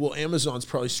thinking like, well, Amazon's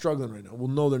probably struggling right now. Well,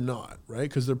 no, they're not, right?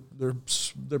 Because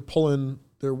they're pulling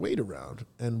their weight around,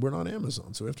 and we're not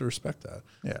Amazon, so we have to respect that.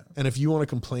 Yeah. And if you want to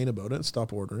complain about it,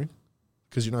 stop ordering,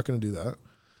 because you're not going to do that.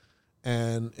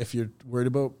 And if you're worried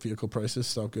about vehicle prices,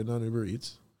 stop getting on Uber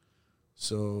Eats.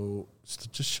 So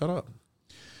just shut up.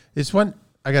 It's one.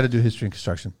 I got to do history and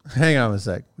construction. Hang on a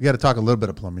sec. We got to talk a little bit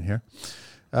of plumbing here.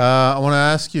 I want to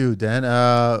ask you, Dan,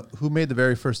 who made the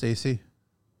very first AC?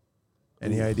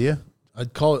 Any idea?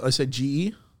 I say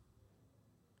GE.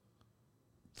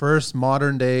 First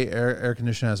modern day air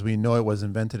conditioner as we know it was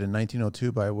invented in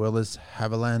 1902 by Willis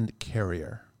Haviland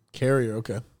Carrier. Carrier,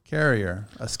 okay. Carrier,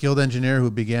 a skilled engineer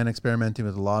who began experimenting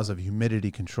with the laws of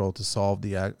humidity control to solve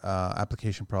the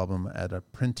application problem at a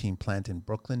printing plant in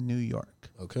Brooklyn, New York.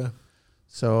 Okay.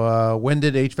 So when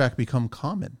did HVAC become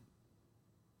common?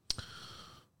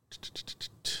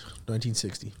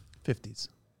 1960. 50s.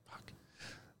 Fuck.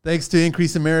 Thanks to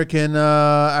increased American,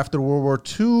 after World War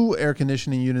II, air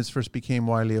conditioning units first became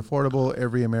widely affordable.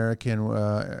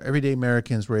 Everyday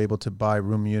Americans were able to buy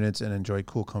room units and enjoy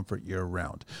cool comfort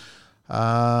year-round.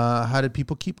 How did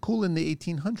people keep cool in the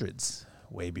 1800s?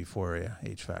 Way before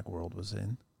HVAC world was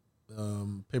in.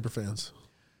 Paper fans.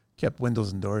 Kept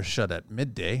windows and doors shut at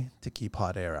midday to keep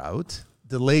hot air out.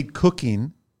 Delayed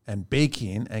cooking and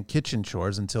baking and kitchen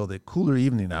chores until the cooler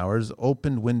evening hours.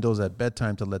 Opened windows at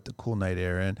bedtime to let the cool night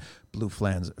air in. Blew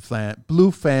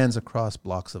fans across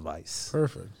blocks of ice.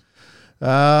 Perfect.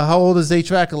 How old does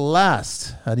HVAC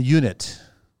last? A unit.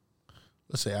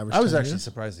 Let's say average. I was actually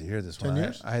surprised to hear this 10 one.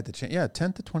 years? I had to change. Yeah,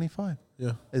 10 to 25.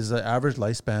 Yeah. Is the average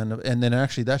lifespan of, and then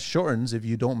actually that shortens if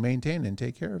you don't maintain and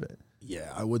take care of it.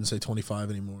 Yeah, I wouldn't say 25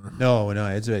 anymore. No,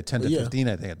 it's 10 to yeah. 15,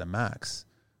 I think, at the max.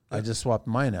 Yeah. I just swapped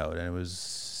mine out, and it was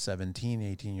 17,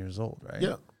 18 years old, right?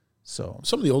 Yeah. So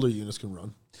some of the older units can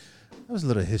run. that was a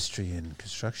little history in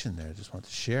construction there. I just wanted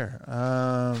to share.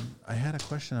 I had a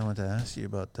question I wanted to ask you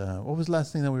about. What was the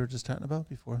last thing that we were just talking about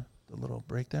before the little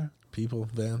break there? People,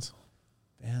 vans.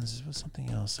 Vans, there was something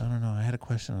else. I don't know. I had a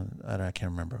question that I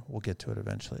can't remember. We'll get to it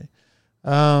eventually.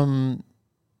 I'm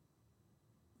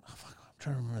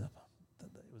trying to remember. It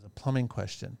was a plumbing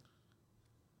question.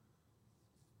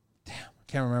 Damn, I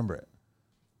can't remember it.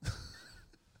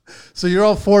 So you're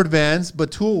all Ford vans,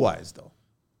 but tool-wise, though.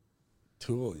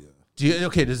 Tool, yeah.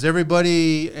 Does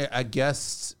everybody, I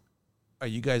guess, are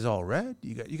you guys all red?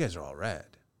 You guys are all red.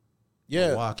 Yeah.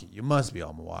 Milwaukee. You must be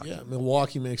all Milwaukee. Yeah,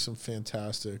 Milwaukee makes some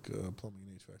fantastic plumbing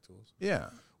and HVAC tools. Yeah.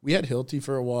 We had Hilti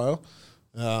for a while.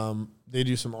 They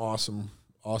do some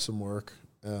awesome work.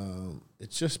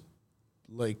 It's just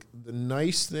like the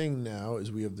nice thing now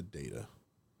is we have the data.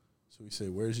 So we say,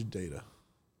 where's your data?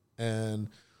 And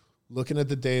looking at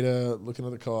the data, looking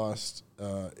at the cost,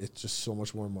 it's just so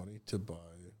much more money to buy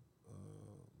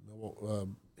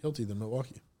Hilti than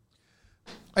Milwaukee.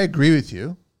 I agree with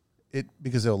you.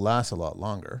 Because it'll last a lot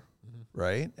longer,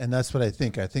 right? And that's what I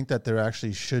think. I think that there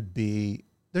should be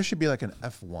like an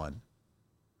F1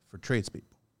 for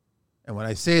tradespeople. And when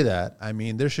I say that, I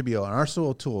mean there should be an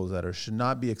arsenal of tools that should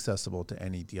not be accessible to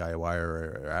any DIY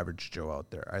or average Joe out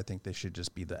there. I think they should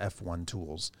just be the F1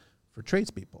 tools for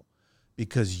tradespeople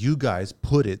because you guys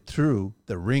put it through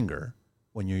the ringer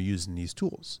when you're using these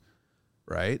tools.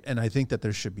 Right. And I think that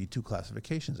there should be two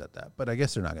classifications at that. But I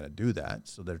guess they're not going to do that.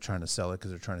 So they're trying to sell it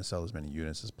because they're trying to sell as many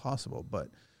units as possible. But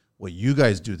what you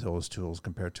guys do to those tools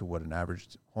compared to what an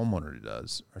average homeowner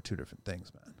does are two different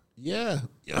things, man. Yeah.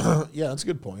 Yeah, that's a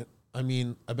good point. I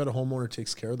mean, I bet a homeowner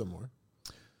takes care of them more.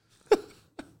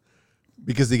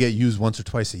 Because they get used once or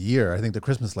twice a year. I think the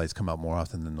Christmas lights come out more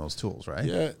often than those tools, right?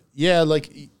 Yeah. Yeah,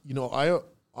 like,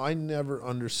 I never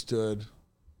understood,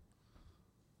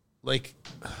 like...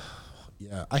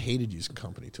 Yeah, I hated using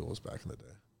company tools back in the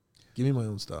day. Give me my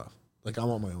own stuff. Like, I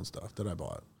want my own stuff that I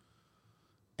bought.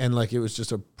 And, like, it was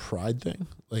just a pride thing.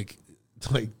 Like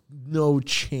no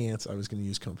chance I was going to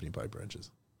use company pipe wrenches.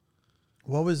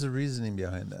 What was the reasoning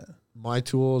behind that? My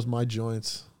tools, my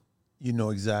joints. You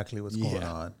know exactly what's going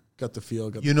on. Got the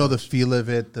feel. The feel of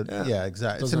it. Yeah,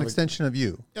 exactly. It's an extension of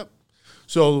you. Yep.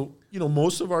 So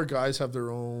most of our guys have their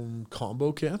own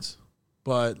combo kits,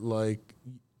 but like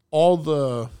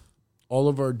all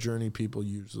of our journey people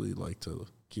usually like to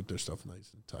keep their stuff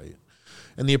nice and tight.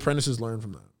 And the apprentices learn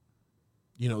from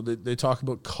that. They talk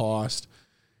about cost.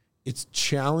 It's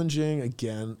challenging,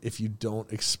 again, if you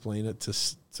don't explain it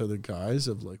to the guys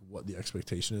of like what the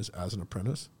expectation is as an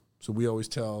apprentice. So we always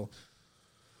tell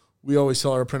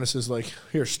our apprentices, like,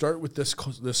 here, start with this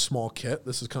small kit.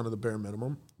 This is kind of the bare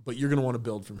minimum, but you're going to want to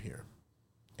build from here.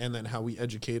 And then how we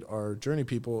educate our journey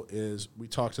people is we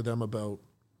talk to them about,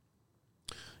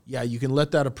 yeah, you can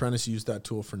let that apprentice use that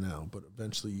tool for now, but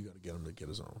eventually you got to get him to get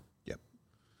his own. Yep.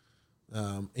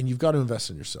 And you've got to invest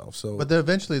in yourself. So, but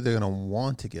eventually they're going to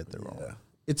want to get their own.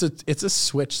 It's a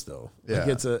switch though. Yeah.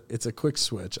 Like it's a quick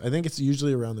switch. I think it's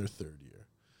usually around their third year.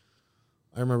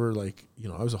 I remember, like,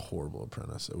 I was a horrible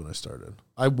apprentice when I started.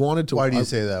 I wanted to. Why do you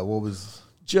say that? What was?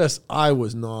 I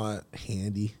was not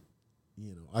handy.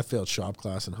 I failed shop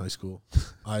class in high school.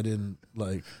 I didn't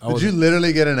like. Did you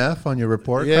literally get an F on your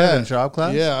report card in shop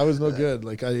class? Yeah, I was no good.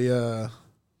 Like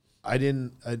I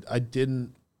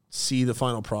didn't see the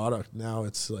final product. Now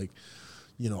it's like,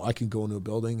 I can go into a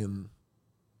building and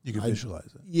you can visualize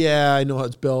it. Yeah, I know how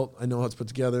it's built. I know how it's put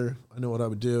together. I know what I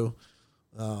would do.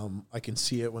 I can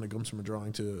see it when it comes from a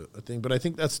drawing to a thing. But I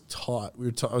think that's taught.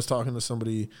 I was talking to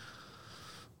somebody.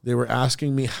 They were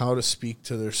asking me how to speak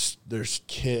to their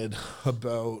kid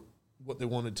about what they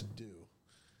wanted to do.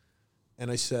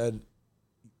 And I said,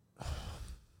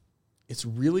 it's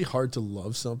really hard to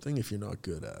love something if you're not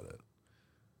good at it.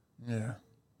 Yeah.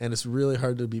 And it's really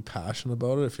hard to be passionate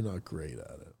about it if you're not great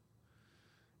at it.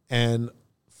 And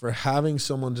for having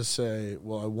someone to say,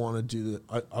 well, I want to do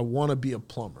that. I want to be a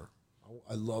plumber.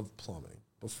 I love plumbing,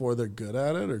 before they're good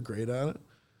at it or great at it,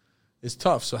 it's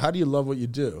tough. So how do you love what you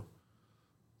do?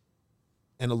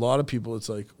 And a lot of people, it's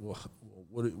like, well,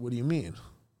 what do you mean?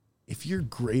 If you're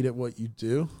great at what you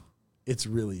do, it's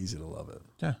really easy to love it.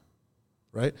 Yeah.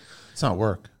 Right? It's not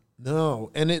work.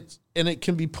 No. And it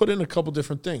can be put in a couple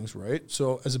different things, right?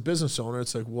 So as a business owner,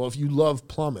 it's like, well, if you love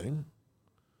plumbing,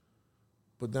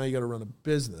 but now you got to run a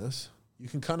business, you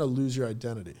can kind of lose your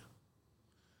identity.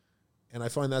 And I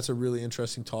find that's a really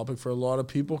interesting topic for a lot of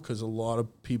people, because a lot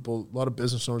of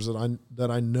business owners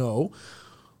that I know,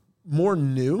 more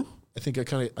new. I think I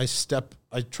try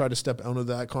to step out of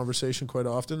that conversation quite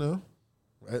often now,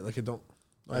 right? Like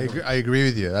I agree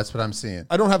with you. That's what I'm seeing.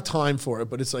 I don't have time for it,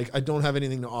 but it's like I don't have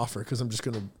anything to offer because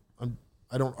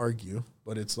I don't argue,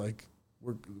 but it's like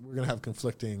we're gonna have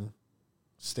conflicting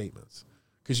statements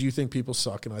because you think people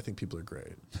suck and I think people are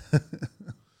great.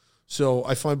 So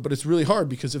I find, but it's really hard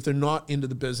because if they're not into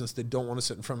the business, they don't want to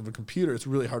sit in front of a computer. It's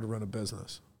really hard to run a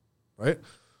business, right?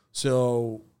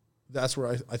 So that's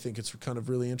where I think it's kind of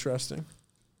really interesting.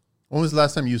 When was the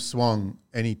last time you swung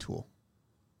any tool?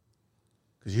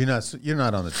 Because you're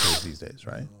not on the tools these days,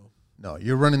 right? No,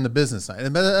 you're running the business side.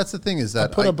 And that's the thing is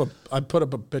that I put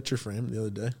up a picture frame the other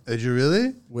day. Did you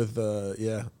really? With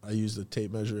I used a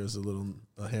tape measure as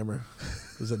a hammer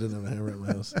because I didn't have a hammer at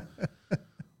my house.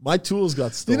 My tools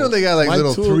got stolen. You know they got like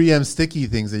little 3M sticky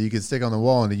things that you can stick on the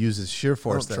wall and it uses shear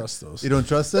force. I don't trust those. You don't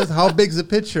trust those? How big's the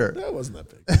picture? That wasn't that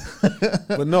big.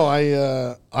 But no,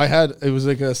 I had, it was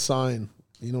like a sign.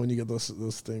 You know when you get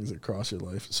those things that cross your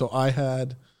life. So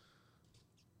it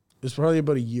was probably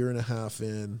about a year and a half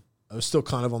in. I was still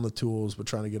kind of on the tools, but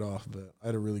trying to get off of it. I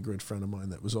had a really great friend of mine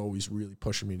that was always really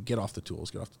pushing me to get off the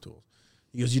tools.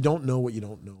 He goes, you don't know what you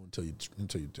don't know until you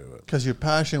do it. Because your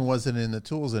passion wasn't in the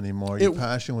tools anymore. Your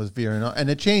passion was veering on. And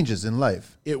it changes in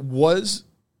life. It was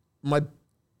I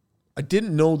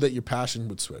didn't know that your passion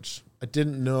would switch. I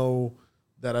didn't know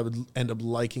that I would end up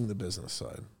liking the business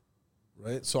side,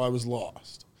 right? So I was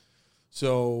lost.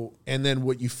 So, and then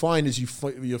what you find is you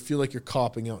feel like you're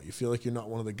copping out. You feel like you're not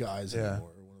one of the guys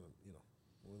anymore, or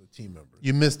one of the team members.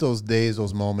 You miss those days,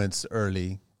 those moments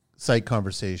early, site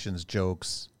conversations,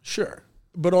 jokes. Sure.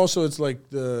 But also it's like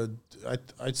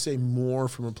I'd say more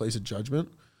from a place of judgment.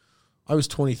 I was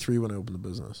 23 when I opened the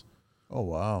business. Oh,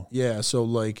 wow. Yeah, so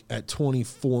like at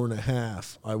 24 and a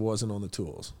half, I wasn't on the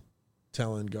tools.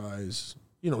 Telling guys,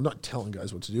 not telling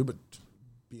guys what to do, but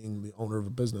being the owner of a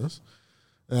business.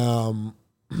 And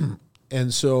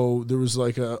so there was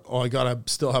like I got to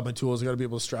still have my tools. I got to be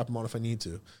able to strap them on if I need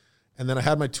to. And then I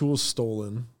had my tools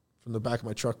stolen from the back of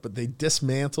my truck, but they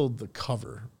dismantled the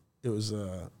cover. It was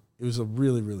a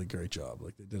really, really great job.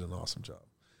 Like they did an awesome job.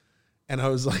 And I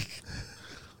was like,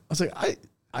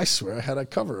 I swear I had a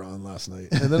cover on last night.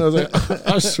 And then I was like,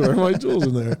 I swear my tools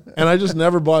in there. And I just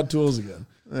never bought tools again.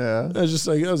 Yeah. I was just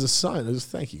like, that was a sign. I just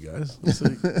thank you guys. It's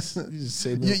like, you just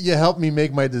saved me. You helped me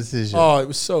make my decision. Oh, it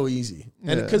was so easy.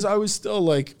 And because I was still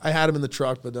like, I had him in the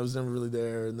truck, but I was never really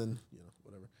there. And then,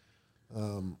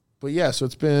 whatever. But yeah, so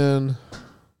it's been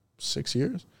 6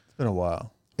 years. It's been a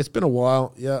while. It's been a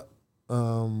while. Yeah.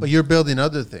 But you're building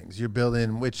other things. You're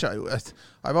building, which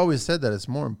I've always said that it's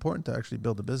more important to actually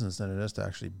build a business than it is to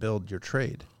actually build your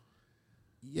trade.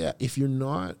 Yeah. If you're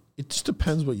not, it just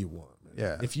depends what you want. Man.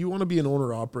 Yeah. If you want to be an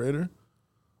owner operator,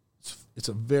 it's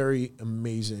a very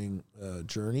amazing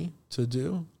journey to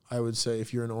do. I would say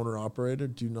if you're an owner operator,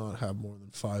 do not have more than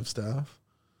 5 staff.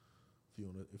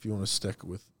 If you want to stick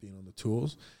with being on the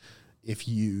tools. If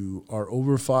you are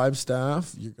over 5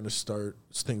 staff, you're going to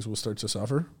things will start to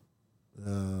suffer.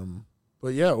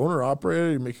 But yeah, owner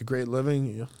operator, you make a great living.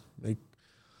 You make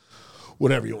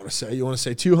whatever you want to say. You want to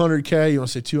say 200K, you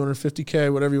want to say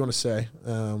 250K, whatever you want to say.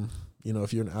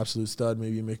 If you're an absolute stud,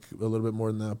 maybe you make a little bit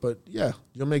more than that. But yeah,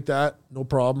 you'll make that, no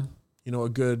problem. A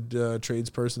good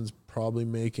tradesperson's probably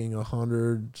making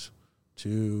 100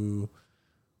 to,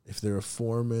 if they're a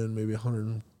foreman, maybe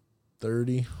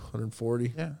 130,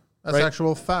 140. Yeah, that's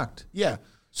actual fact. Yeah.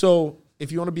 So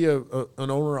if you want to be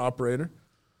an owner operator,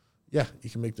 yeah, you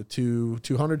can make the 200,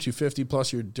 250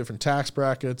 plus your different tax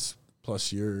brackets,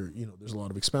 plus your, there's a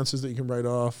lot of expenses that you can write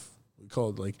off. We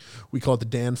call it the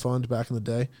Dan Fund back in the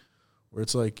day, where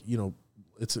it's like,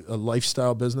 it's a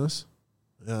lifestyle business,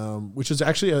 which is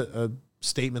actually a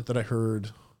statement that I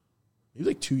heard maybe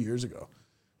like 2 years ago.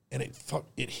 And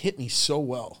it hit me so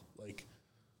well. Like,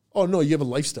 oh no, you have a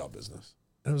lifestyle business.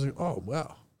 And I was like, oh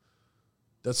wow,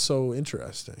 that's so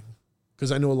interesting.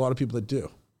 Because I know a lot of people that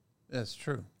do. That's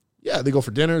true. Yeah, they go for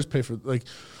dinners, pay for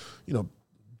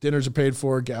dinners are paid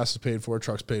for, gas is paid for,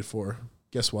 truck's paid for.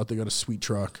 Guess what? They got a sweet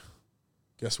truck.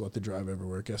 Guess what? They drive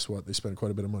everywhere. Guess what? They spend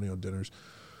quite a bit of money on dinners.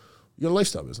 You got a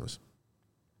lifestyle business.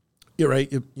 You're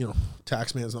right.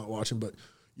 Tax man's not watching, but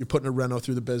you're putting a reno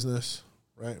through the business,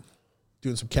 right?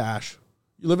 Doing some cash.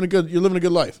 You're living a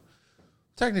good life.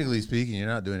 Technically speaking, you're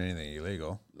not doing anything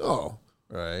illegal. No.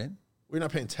 Right? We're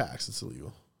not paying tax. It's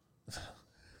illegal.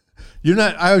 You're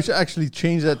not. I would actually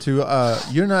change that to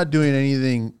you're not doing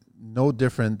anything no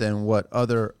different than what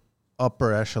other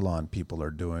upper echelon people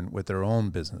are doing with their own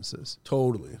businesses.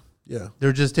 Totally. Yeah.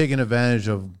 They're just taking advantage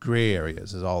of gray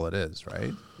areas is all it is,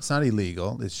 right? It's not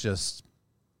illegal. It's just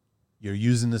you're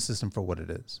using the system for what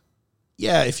it is.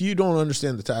 Yeah, if you don't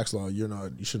understand the tax law, you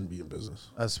shouldn't be in business.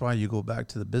 That's why you go back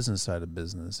to the business side of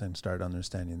business and start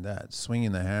understanding that.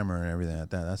 Swinging the hammer and everything like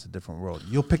that, that's a different world.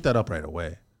 You'll pick that up right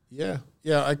away. Yeah.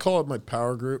 Yeah, I call it my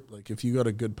power group. Like if you got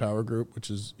a good power group, which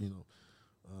is,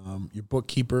 your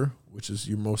bookkeeper, which is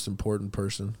your most important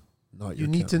person, not your You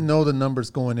need to know the numbers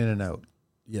going in and out.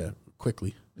 Yeah,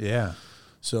 quickly. Yeah.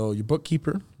 So your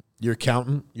bookkeeper, your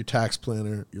accountant, your tax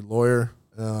planner, your lawyer,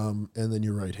 and then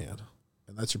your right hand.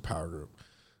 And that's your power group.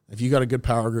 If you got a good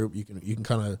power group, you can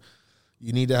kind of,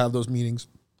 you need to have those meetings,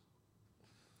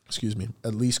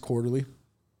 at least quarterly,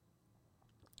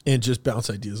 and just bounce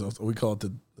ideas off. We call it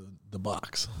the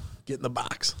box. Get in the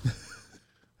box.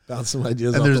 Bounce some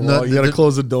ideas off the wall. You got to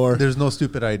close the door. There's no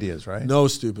stupid ideas, right? No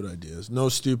stupid ideas. No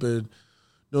stupid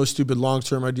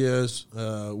long-term ideas.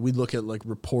 We look at like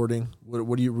reporting.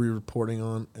 What are you reporting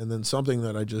on? And then something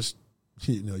that I just,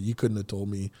 you couldn't have told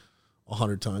me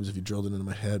 100 times if you drilled it into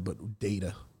my head, but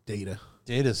data. Data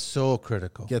is so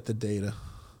critical. Get the data.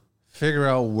 Figure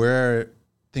out where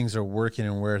things are working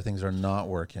and where things are not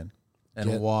working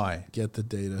and why. Get the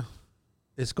data.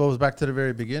 This goes back to the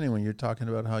very beginning when you're talking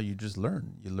about how you just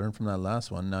learn. You learn from that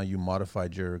last one. Now you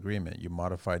modified your agreement. You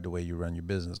modified the way you run your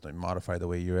business. You modify the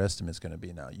way your estimate's going to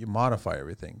be now. You modify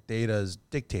everything. Data is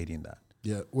dictating that.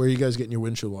 Yeah. Where are you guys getting your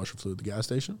windshield washer fluid? The gas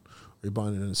station? Or are you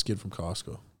buying it in a skid from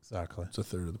Costco? Exactly. It's a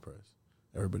third of the price.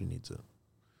 Everybody needs it.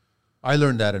 I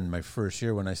learned that in my first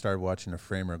year when I started watching a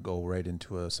framer go right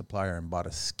into a supplier and bought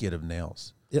a skid of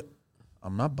nails. Yep.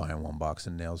 I'm not buying 1 box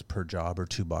of nails per job or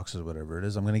 2 boxes, whatever it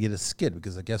is. I'm going to get a skid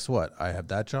because guess what? I have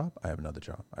that job. I have another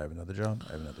job. I have another job.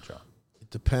 I have another job. It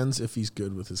depends if he's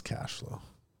good with his cash flow.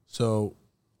 So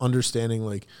understanding,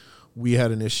 like, we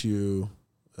had an issue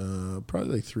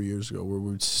probably like 3 years ago where we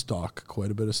would stock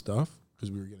quite a bit of stuff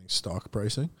because we were getting stock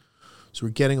pricing. So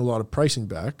we're getting a lot of pricing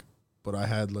back, but I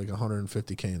had like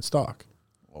 150K in stock.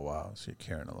 Oh, wow. So you're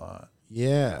carrying a lot.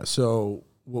 Yeah. So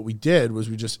what we did was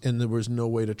and there was no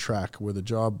way to track where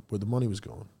the money was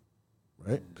going,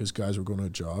 right? Because guys were going to a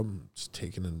job and just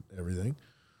taking in everything.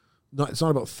 It's not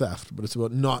about theft, but it's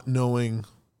about not knowing,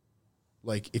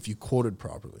 like, if you quoted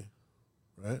properly,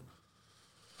 right?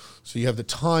 So you have the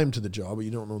time to the job, but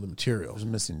you don't know the material. There's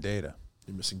missing data.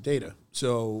 you're missing data.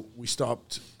 So we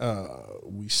stopped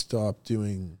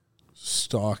doing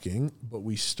stocking, but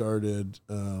we started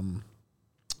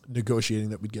negotiating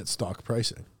that we'd get stock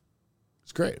pricing.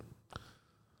 It's great.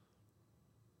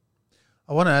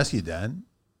 I want to ask you, Dan,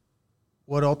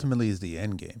 what ultimately is the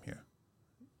end game here?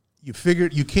 You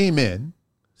figured, you came in,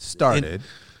 started,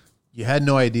 you had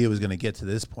no idea it was going to get to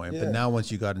this point, but now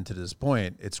once you got into this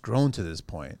point, it's grown to this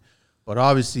point. But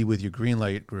obviously with your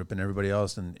Greenlight group and everybody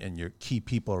else and your key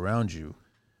people around you,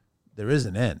 there is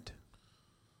an end.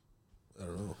 I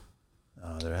don't know.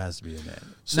 There has to be an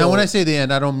end. So, now, when I say the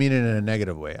end, I don't mean it in a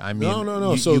negative way. I mean,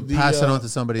 no. You pass it on to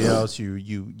somebody else.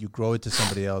 You grow it to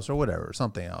somebody else or whatever,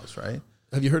 something else, right?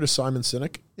 Have you heard of Simon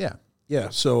Sinek? Yeah. Yeah.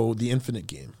 So the infinite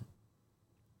game.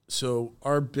 So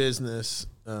our business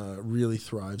really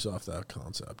thrives off that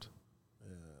concept.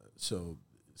 So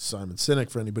Simon Sinek,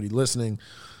 for anybody listening,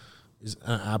 is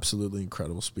an absolutely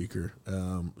incredible speaker.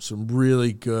 Some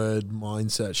really good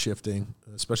mindset shifting,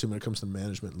 especially when it comes to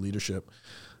management and leadership.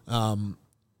 And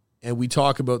we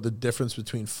talk about the difference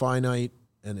between finite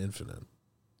and infinite.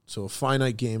 So a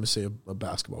finite game is, say, a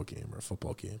basketball game or a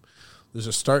football game. There's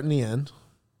a start and the end.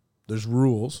 There's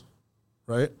rules,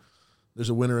 right? There's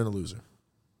a winner and a loser.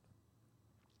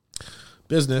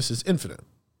 Business is infinite,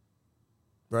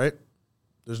 right?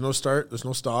 There's no start. There's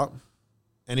no stop.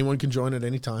 Anyone can join at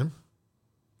any time.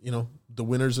 You know, the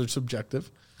winners are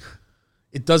subjective.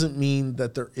 It doesn't mean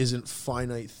that there isn't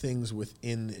finite things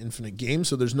within the infinite game.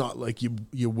 So there's not like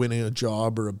you're winning a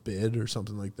job or a bid or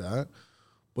something like that.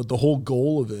 But the whole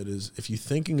goal of it is if you're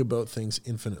thinking about things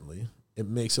infinitely, it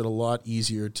makes it a lot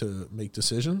easier to make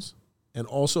decisions and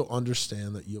also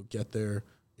understand that you'll get there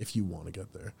if you want to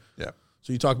get there. Yeah.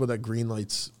 So you talk about that green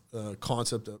lights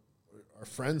concept that our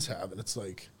friends have, and it's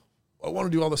like, I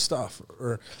want to do all this stuff.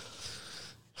 Or,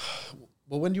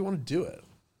 well, when do you want to do it?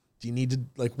 Do you need to,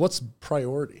 like, what's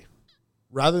priority?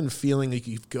 Rather than feeling like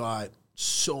you've got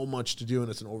so much to do and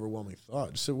it's an overwhelming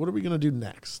thought, just say, what are we going to do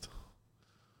next?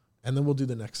 And then we'll do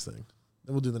the next thing.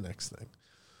 Then we'll do the next thing.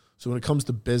 So when it comes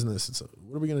to business, it's like,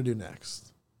 what are we going to do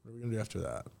next? What are we going to do after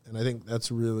that? And I think that's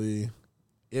really,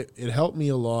 it helped me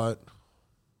a lot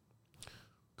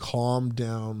calm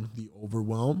down the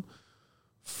overwhelm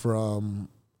from,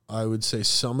 I would say,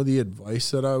 some of the advice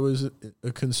that I was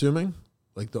consuming,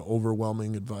 like the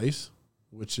overwhelming advice,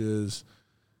 which is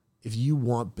if you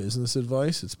want business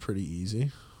advice, it's pretty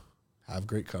easy. Have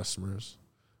great customers,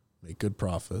 make good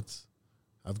profits,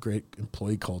 have great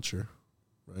employee culture,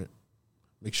 right?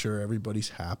 Make sure everybody's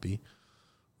happy,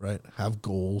 right? Have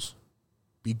goals,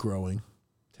 be growing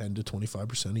 10 to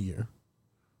 25% a year.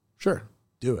 Sure,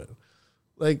 do it.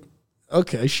 Like,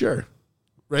 okay, sure.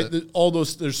 Right? All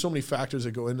those, there's so many factors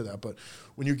that go into that. But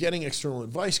when you're getting external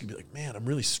advice, you can be like, man, I'm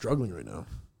really struggling right now.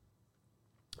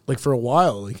 Like for a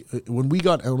while, like when we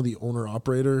got out of the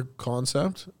owner-operator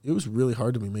concept, it was really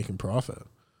hard to be making profit.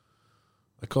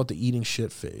 I call it the eating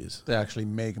shit phase. To actually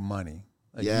make money.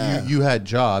 Like Yeah. You had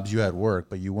jobs, you had work,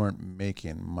 but you weren't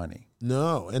making money.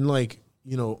 No. And like,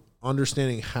 you know,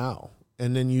 understanding how.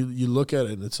 And then you look at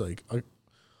it and it's like,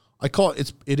 I call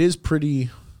it, it is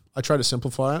pretty, I try to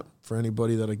simplify it for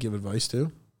anybody that I give advice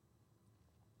to,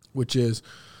 which is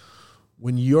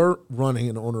when you're running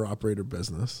an owner-operator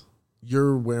business,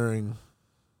 you're wearing,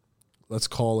 let's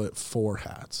call it 4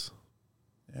 hats.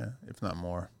 Yeah, if not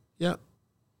more. Yeah.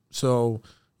 So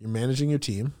you're managing your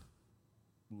team,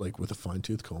 like with a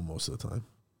fine-tooth comb most of the time.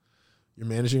 You're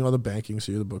managing all the banking,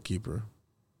 so you're the bookkeeper.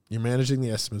 You're managing the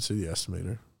estimates, so you're the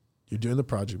estimator. You're doing the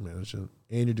project management,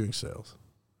 and you're doing sales,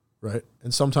 right?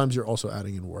 And sometimes you're also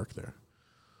adding in work there.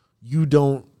 You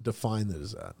don't define that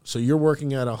as that. So you're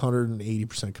working at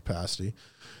 180% capacity,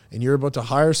 and you're about to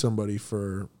hire somebody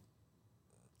for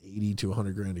 80 to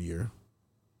 100 grand a year,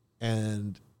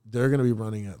 and they're going to be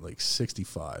running at like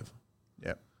 65.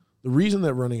 Yep. The reason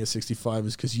they're running at 65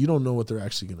 is because you don't know what they're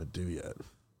actually going to do yet.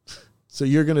 So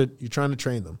you're trying to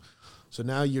train them. So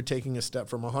now you're taking a step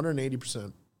from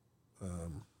 180%,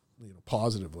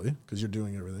 positively because you're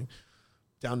doing everything,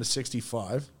 down to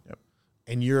 65. Yep.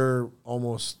 And you're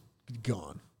almost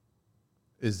gone.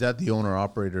 Is that the owner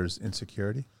operator's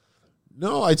insecurity?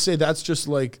 No, I'd say that's just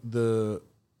like that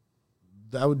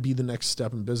would be the next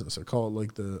step in business. I call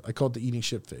it the eating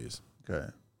shit phase. Okay.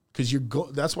 Because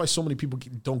that's why so many people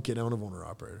don't get out of owner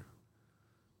operator,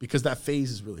 because that phase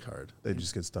is really hard. They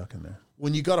just get stuck in there.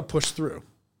 When you got to push through,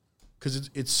 because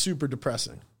it's super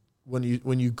depressing. When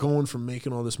you're going from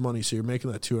making all this money, so you're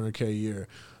making that $200K a year,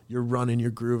 you're running, you're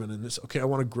grooving, and it's okay. I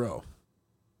want to grow.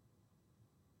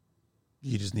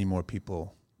 You just need more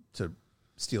people to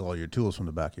steal all your tools from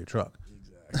the back of your truck.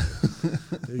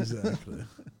 Exactly. Exactly.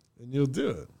 And you'll do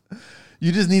it.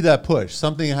 You just need that push.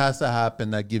 Something has to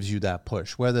happen that gives you that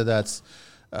push, whether that's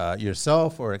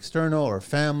yourself or external or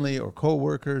family or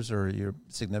coworkers or your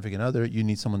significant other. You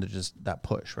need someone to just that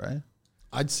push, right?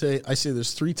 I say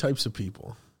there's 3 types of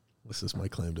people. This is my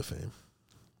claim to fame.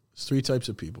 There's 3 types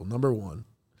of people. Number 1,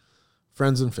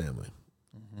 friends and family.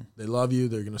 Mm-hmm. They love you.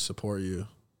 They're going to support you.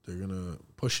 They're going to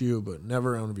push you, but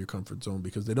never out of your comfort zone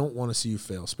because they don't want to see you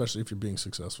fail, especially if you're being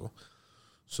successful.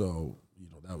 So,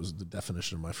 that was the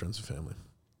definition of my friends and family.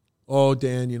 Oh,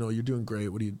 Dan, you're doing great.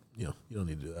 What do you don't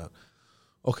need to do that.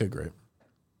 Okay, great.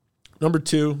 Number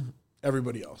 2,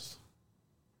 everybody else.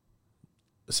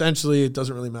 Essentially, it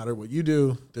doesn't really matter what you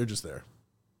do. They're just there.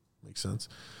 Makes sense.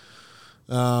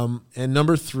 And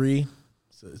number 3,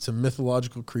 it's a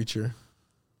mythological creature.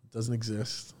 It doesn't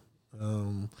exist.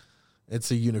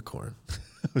 It's a unicorn.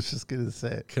 I was just going to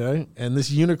say it. Okay. And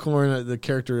this unicorn, the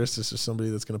characteristics are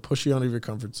somebody that's going to push you out of your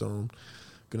comfort zone,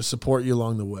 going to support you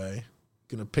along the way,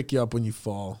 going to pick you up when you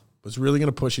fall, but it's really going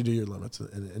to push you to your limits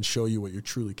and show you what you're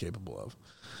truly capable of.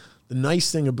 The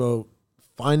nice thing about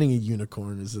finding a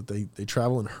unicorn is that they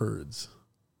travel in herds.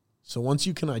 So once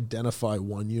you can identify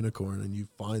one unicorn and you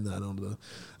find that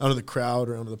out of the crowd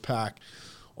or out of the pack,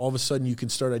 all of a sudden you can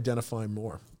start identifying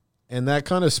more. And that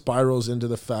kind of spirals into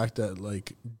the fact that,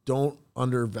 like, don't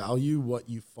undervalue what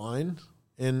you find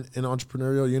in an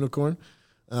entrepreneurial unicorn.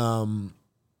 And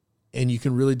you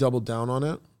can really double down on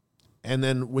it. And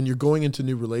then when you're going into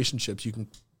new relationships, you can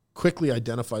quickly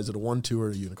identify is it a 1-2 or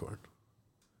a unicorn.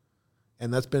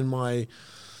 And that's been my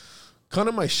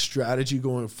strategy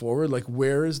going forward. Like,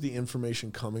 where is the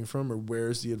information coming from, or where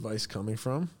is the advice coming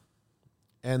from?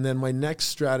 And then my next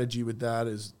strategy with that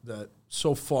is that,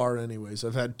 so far anyways,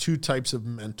 I've had 2 types of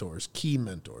mentors, key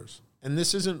mentors. And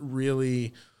this isn't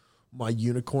really my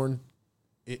unicorn.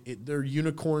 They're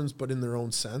unicorns, but in their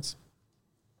own sense.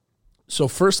 So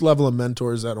first level of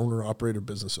mentor is that owner, operator,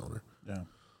 business owner. Yeah.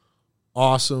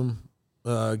 Awesome.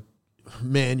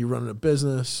 Man, you're running a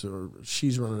business, or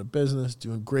she's running a business,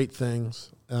 doing great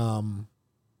things.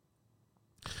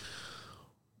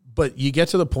 But you get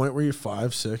to the point where you're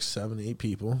 5, 6, 7, 8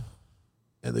 people,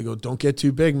 and they go, don't get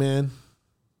too big, man.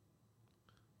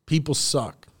 People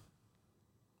suck.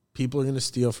 People are going to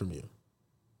steal from you.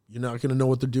 You're not going to know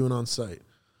what they're doing on site.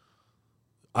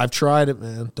 I've tried it,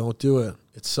 man. Don't do it.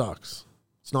 It sucks.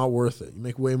 It's not worth it. You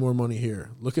make way more money here.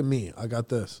 Look at me. I got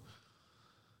this.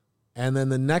 And then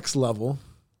the next level,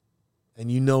 and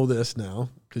you know this now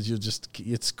because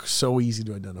it's so easy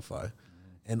to identify.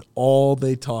 And all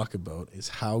they talk about is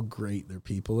how great their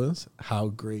people is, how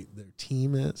great their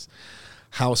team is,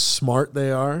 how smart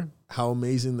they are, how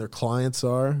amazing their clients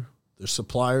are, their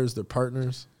suppliers, their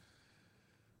partners.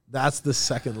 That's the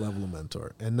second level of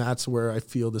mentor. And that's where I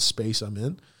feel the space I'm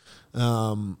in.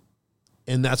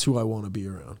 And that's who I want to be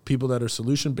around. People that are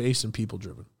solution-based and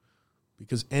people-driven.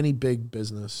 Because any big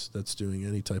business that's doing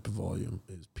any type of volume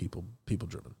is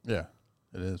people-driven. Yeah,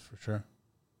 it is for sure.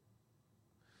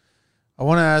 I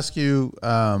want to ask you,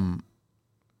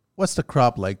 what's the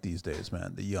crop like these days,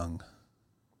 man? The young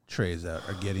trades that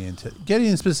are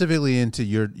getting specifically into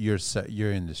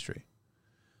your industry.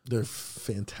 They're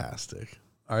fantastic.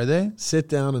 Are they? Sit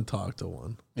down and talk to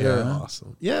one. They're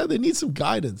awesome. Yeah, they need some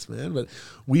guidance, man. But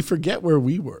we forget where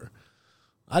we were.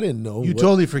 I didn't know. You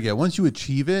totally forget. Once you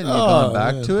achieve it and you've gone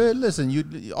back to it,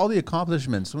 listen, all the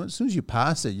accomplishments, as soon as you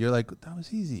pass it, you're like, that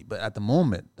was easy. But at the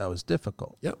moment, that was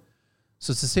difficult. Yep.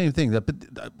 So it's the same thing. But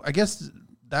I guess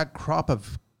that crop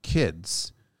of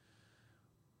kids,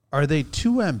 are they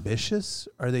too ambitious?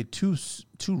 Are they too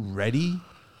ready,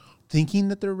 thinking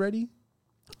that they're ready?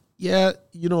 Yeah,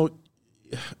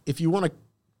 if you want to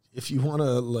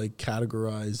like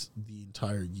categorize the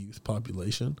entire youth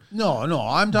population. No,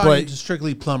 I'm talking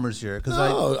strictly plumbers here.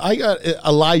 I got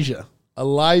Elijah.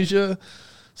 Elijah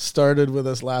started with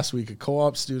us last week, a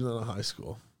co-op student at a high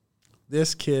school.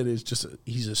 This kid is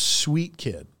he's a sweet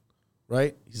kid,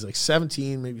 right? He's like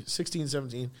 17, maybe 16,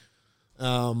 17.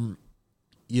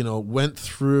 Went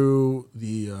through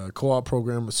the co-op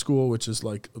program at school, which is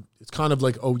like, it's kind of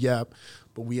like OYAP,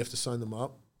 but we have to sign them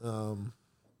up.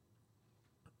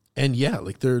 And yeah,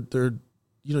 like they're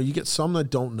you get some that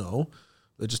don't know,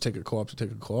 that just take a co-op to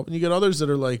take a co-op, and you get others that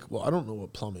are like, well, I don't know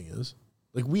what plumbing is.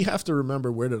 Like, we have to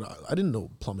remember, I didn't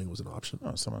know plumbing was an option.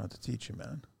 Oh, someone had to teach you,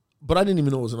 man. But I didn't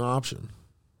even know it was an option.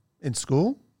 In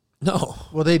school? No.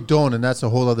 Well, they don't, and that's a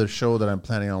whole other show that I'm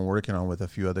planning on working on with a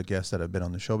few other guests that have been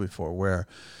on the show before, where,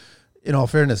 in all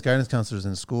fairness, guidance counselors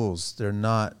in schools, they're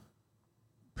not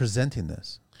presenting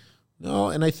this. No,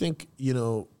 and I think,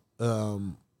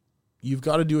 you've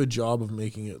got to do a job of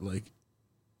making it like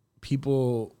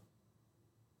people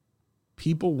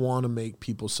want to make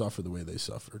people suffer the way they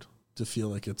suffered. to feel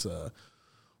like it's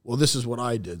well, this is what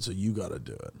I did, so you got to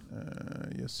do it.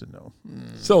 Yes and no.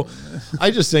 So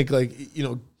I just think, like,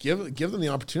 give them the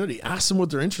opportunity. Ask them what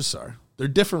their interests are. They're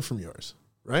different from yours,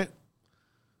 right?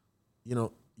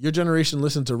 Your generation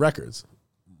listened to records.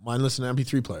 Mine listen to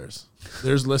MP3 players.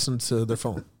 Theirs listen to their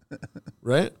phone,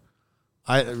 right?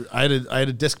 I had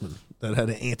a Discman that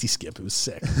had an anti-skip. It was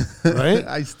sick, right?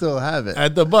 I still have it.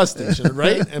 At the bus station,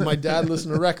 right? And my dad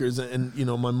listened to records, and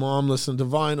my mom listened to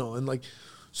vinyl. And, like,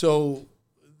 so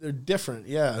they're different,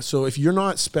 yeah. So if you're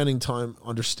not spending time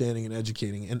understanding and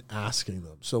educating and asking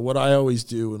them. So what I always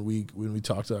do when we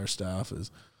talk to our staff is,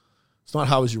 it's not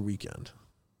how was your weekend.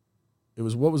 It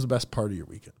was, what was the best part of your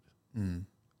weekend?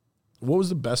 What was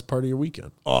the best part of your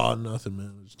weekend? Oh, nothing,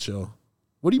 man. It was chill.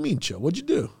 What do you mean chill? What'd you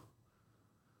do?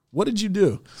 What did you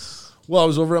do? Well, I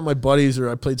was over at my buddies, or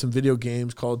I played some video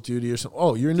games, Call of Duty or something.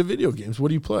 Oh, you're into video games. What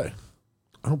do you play?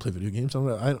 I don't play video games.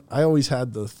 I always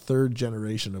had the third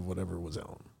generation of whatever was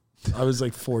out. I was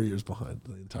like 4 years behind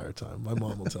the entire time. My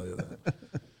mom will tell you that.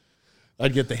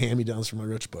 I'd get the hand-me-downs from my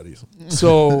rich buddies.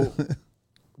 So,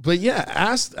 but yeah,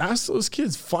 ask those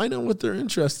kids. Find out what they're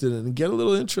interested in and get a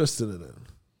little interested in it.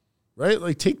 Right?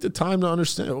 Like, take the time to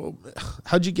understand. Well,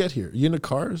 how'd you get here? Are you into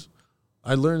cars?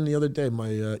 I learned the other day,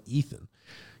 my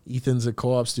Ethan's a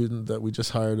co-op student that we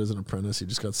just hired as an apprentice. He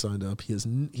just got signed up. He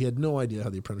had no idea how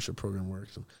the apprenticeship program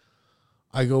works. And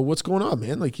I go, what's going on,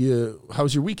 man? Like,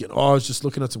 how's your weekend? Oh, I was just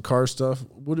looking at some car stuff.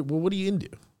 What are you into?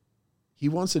 He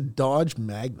wants a Dodge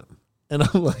Magnum. And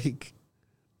I'm like,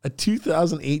 a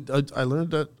 2008, I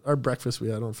learned at our breakfast we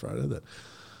had on Friday that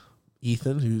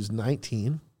Ethan, who's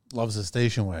 19, loves a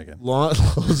station wagon.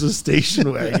 Loves a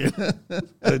station wagon.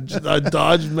 a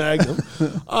Dodge Magnum.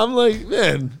 I'm like,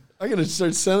 man, I'm going to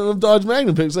start sending them Dodge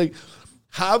Magnum pics. Like,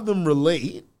 have them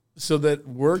relate so that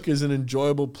work is an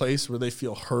enjoyable place where they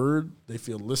feel heard, they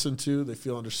feel listened to, they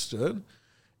feel understood.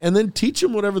 And then teach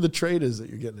them whatever the trade is that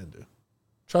you're getting into.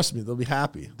 Trust me, they'll be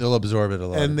happy. They'll absorb it a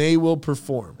lot. And they will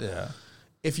perform. Yeah.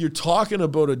 If you're talking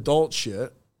about adult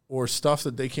shit or stuff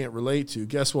that they can't relate to,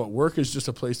 guess what? Work is just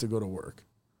a place to go to work.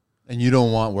 And you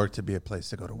don't want work to be a place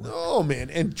to go to work. No, man.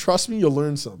 And trust me, you'll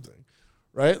learn something.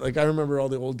 Right? Like, I remember all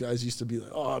the old guys used to be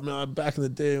like, oh, man, back in the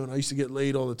day when I used to get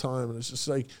laid all the time. And it's just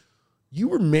like, you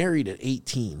were married at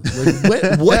 18.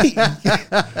 Like, what?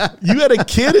 You had a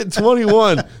kid at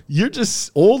 21. You're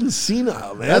just old and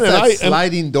senile, man. That's that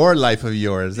sliding door life of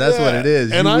yours. That's what it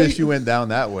is. And you wish you went down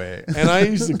that way. And I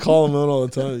used to call him out all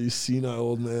the time, you senile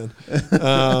old man.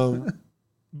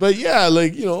 But yeah,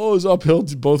 like, it was uphill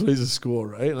to both ways of school,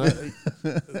 right? And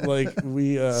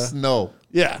snow.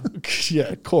 Yeah,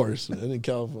 of course, man, in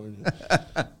California.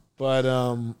 But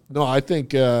no, I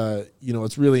think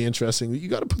it's really interesting. You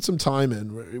got to put some time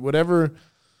in. Whatever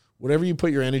you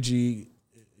put your energy,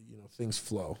 things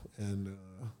flow. And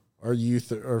our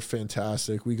youth are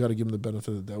fantastic. We got to give them the benefit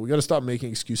of the doubt. We got to stop making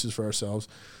excuses for ourselves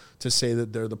to say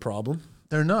that they're the problem.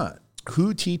 They're not.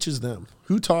 Who teaches them?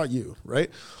 Who taught you? Right?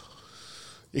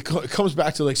 It comes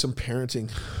back to like some parenting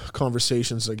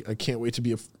conversations. Like, I can't wait to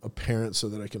be a parent so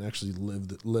that I can actually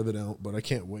live it out, but I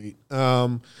can't wait.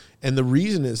 And the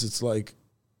reason is, it's like,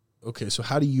 okay, so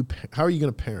how are you going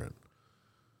to parent?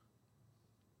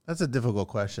 That's a difficult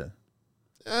question.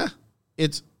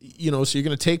 It's, so you're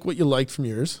going to take what you liked from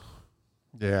yours.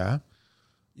 Yeah.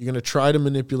 You're going to try to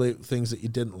manipulate things that you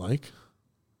didn't like.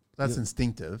 That's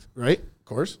instinctive. Right? Of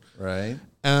course. Right.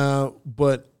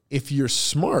 But if you're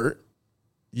smart,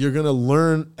 you're going to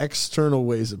learn external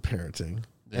ways of parenting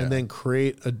and then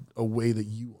create a way that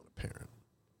you want to parent.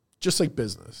 Just like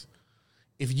business.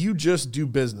 If you just do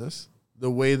business the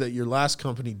way that your last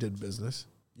company did business,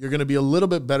 you're going to be a little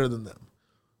bit better than them.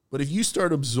 But if you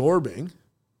start absorbing,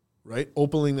 right,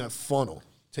 opening that funnel,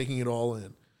 taking it all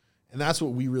in, and that's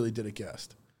what we really did at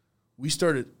Guest. We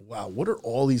started, wow, what are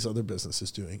all these other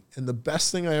businesses doing? And the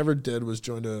best thing I ever did was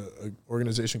join an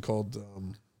organization called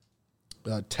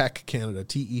Tech Canada,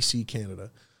 TEC Canada.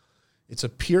 It's a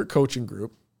peer coaching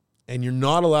group, and you're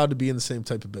not allowed to be in the same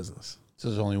type of business. So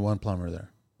there's only one plumber there.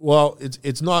 Well,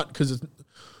 it's not, because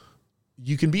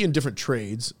you can be in different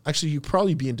trades. Actually, you could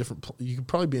probably be in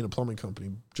a plumbing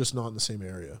company, just not in the same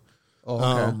area. Oh,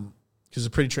 okay.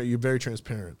 Because you're very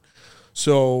transparent.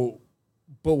 So,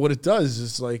 but what it does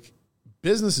is, like,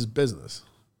 business is business,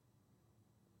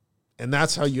 and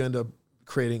that's how you end up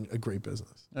creating a great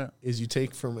business. Yeah. Is you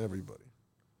take from everybody.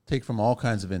 Take from all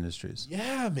kinds of industries.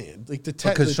 Yeah, man. Like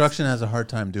but construction has a hard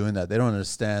time doing that. They don't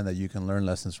understand that you can learn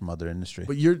lessons from other industries.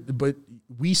 But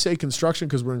we say construction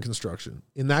because we're in construction.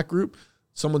 In that group,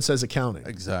 someone says accounting.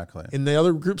 Exactly. In the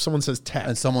other group, someone says tech.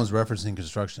 And someone's referencing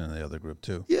construction in the other group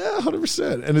too. Yeah,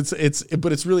 100%. And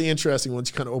but it's really interesting once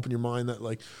you kind of open your mind that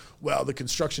like, well, the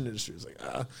construction industry is like,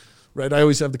 right. I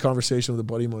always have the conversation with a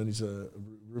buddy of mine. He's a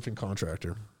roofing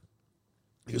contractor.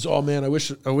 He goes, oh man, I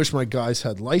wish my guys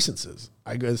had licenses.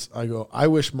 I go, I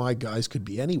wish my guys could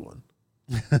be anyone.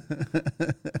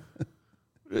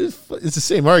 It's the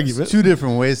same argument. It's two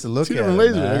different ways to look at it.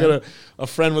 I got a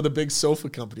friend with a big sofa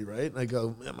company, right? And I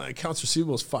go, man, my accounts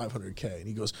receivable is $500K. And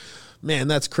he goes, man,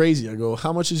 that's crazy. I go,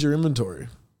 how much is your inventory?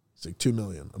 It's like $2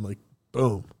 million. I'm like,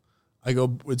 boom. I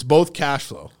go, it's both cash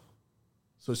flow.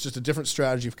 So it's just a different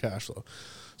strategy of cash flow.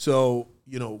 So,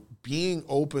 being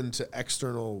open to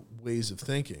external ways of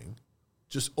thinking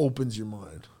just opens your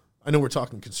mind. I know we're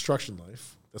talking construction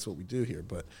life. That's what we do here,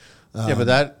 but but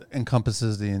that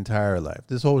encompasses the entire life.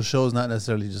 This whole show is not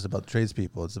necessarily just about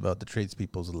tradespeople. It's about the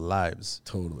tradespeople's lives.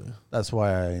 Totally. That's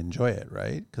why I enjoy it,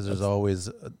 right? Because there's always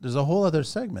there's a whole other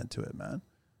segment to it, man,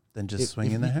 than just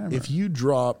swinging the hammer. If you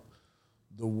drop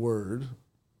the word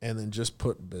and then just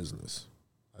put business,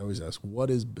 I always ask, what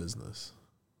is business?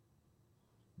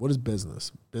 What is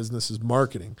business? Business is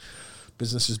marketing.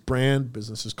 Business is brand.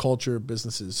 Business is culture.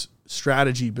 Business is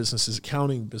strategy. Business is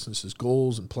accounting. Business is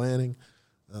goals and planning.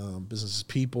 Business is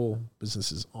people.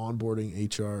 Business is onboarding,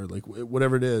 HR, like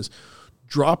whatever it is.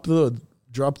 Drop the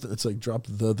in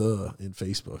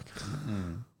Facebook.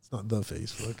 Mm-hmm. It's not the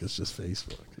Facebook. It's just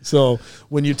Facebook. So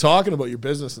when you're talking about your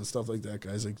business and stuff like that,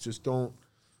 guys, like just don't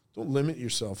limit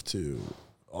yourself to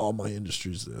my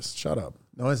industry's this. Shut up.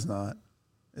 No, it's not.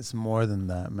 It's more than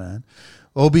that, man.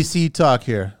 OBC talk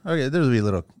here. Okay, there'll be a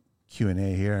little Q&A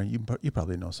here. You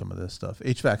probably know some of this stuff.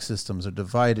 HVAC systems are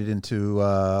divided into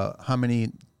how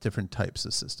many different types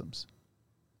of systems?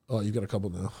 Oh, you got a couple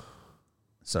now.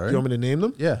 Sorry? Do you want me to name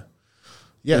them? Yeah.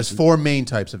 Yes. There's 4 main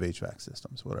types of HVAC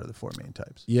systems. What are the 4 main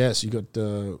types? Yes, you got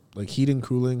like heating,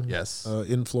 cooling. Yes.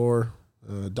 In-floor,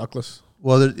 ductless.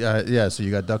 Well, so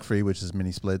you got duct-free, which is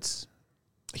mini splits.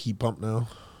 Heat pump now.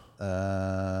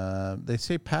 They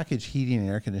say package heating and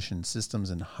air conditioning systems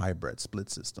and hybrid split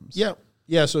systems. Yeah.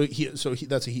 Yeah, so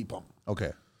that's a heat pump.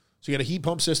 Okay. So you got a heat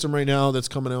pump system right now that's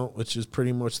coming out, which is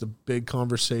pretty much the big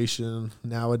conversation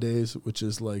nowadays, which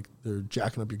is like they're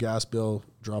jacking up your gas bill,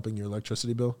 dropping your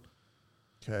electricity bill.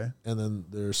 Okay. And then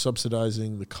they're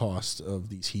subsidizing the cost of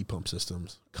these heat pump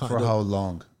systems. For how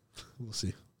long? We'll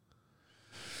see.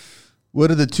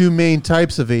 What are the 2 main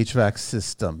types of HVAC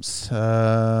systems?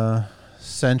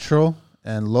 Central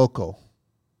and local.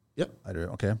 Yep. I do.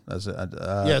 Okay. That's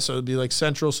it. So it'd be like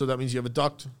central. So that means you have a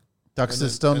duct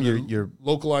system. Your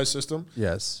localized system.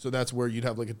 Yes. So that's where you'd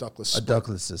have like a ductless. A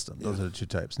ductless system. Those are the 2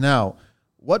 types. Now,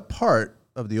 what part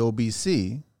of the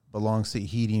OBC belongs to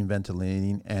heating,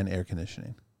 ventilating, and air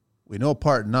conditioning? We know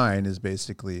part 9 is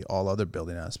basically all other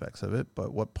building aspects of it,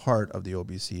 but what part of the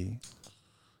OBC?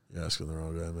 You're asking the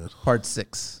wrong guy, man. Part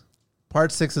 6.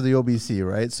 Part 6 of the OBC,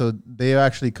 right? So they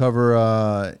actually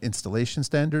cover installation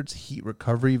standards, heat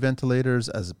recovery ventilators,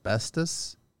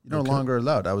 asbestos. You're no longer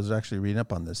allowed. I was actually reading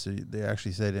up on this. So they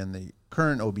actually said in the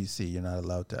current OBC, you're not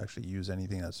allowed to actually use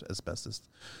anything that's asbestos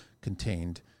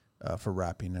contained for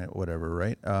wrapping it, whatever,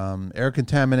 right? Air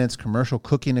contaminants, commercial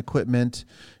cooking equipment,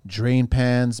 drain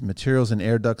pans, materials and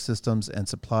air duct systems, and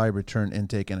supply, return,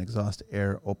 intake, and exhaust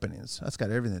air openings. That's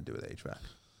got everything to do with HVAC.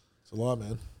 It's a lot,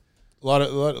 man. A lot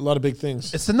of big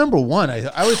things. It's the number one.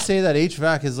 I would say that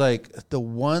HVAC is like the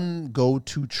one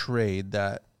go-to trade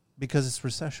that, because it's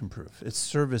recession-proof, it's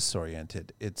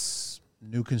service-oriented, it's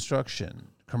new construction,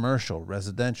 commercial,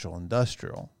 residential,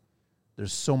 industrial.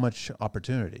 There's so much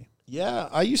opportunity. Yeah,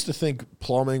 I used to think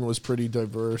plumbing was pretty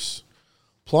diverse.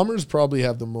 Plumbers probably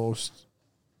have the most,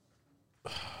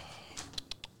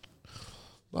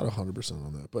 not 100%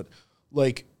 on that, but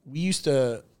like we used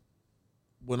to,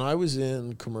 when I was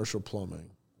in commercial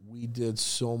plumbing, we did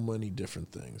so many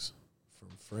different things, from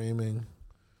framing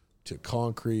to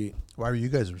concrete. Why were you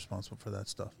guys responsible for that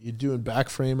stuff? You're doing back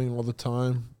framing all the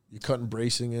time. You're cutting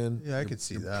bracing in. Yeah, I could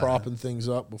see that. Propping things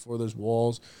up before there's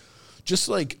walls. Just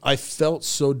like I felt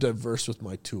so diverse with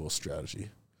my tool strategy.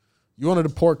 You wanted to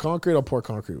pour concrete, I'll pour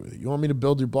concrete with you. You want me to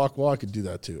build your block wall, I could do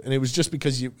that too. And it was just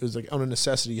because it was like out of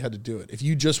necessity you had to do it. If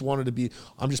you just wanted to be,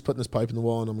 I'm just putting this pipe in the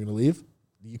wall and I'm going to leave,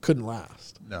 you couldn't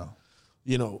last. No.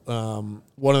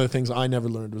 One of the things I never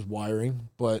learned was wiring,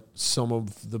 but some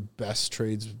of the best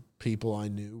trades people I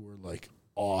knew were like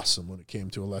awesome when it came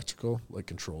to electrical, like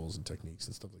controls and techniques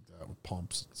and stuff like that with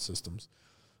pumps and systems.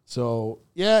 So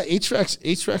yeah,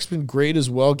 HVAC's been great as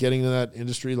well, getting to that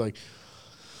industry. Like,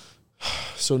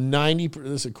 so this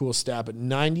is a cool stat, but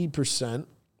 90%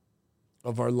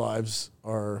 of our lives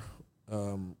are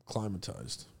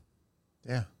climatized.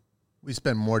 Yeah. We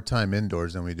spend more time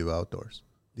indoors than we do outdoors,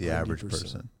 the 90%. average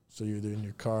person. So you're in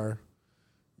your car.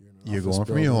 You're going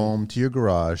from your home to your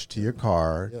garage, to your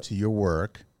car, to your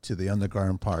work, to the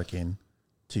underground parking,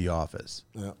 to your office.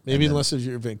 Yeah. Maybe unless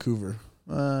you're in Vancouver.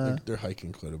 They're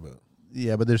hiking quite a bit.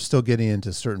 Yeah, but they're still getting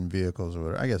into certain vehicles.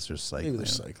 Or I guess there's cycling. Maybe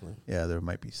there's cycling. Yeah, there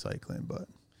might be cycling, but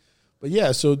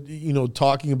yeah, so,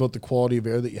 talking about the quality of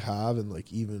air that you have and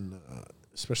like even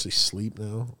especially sleep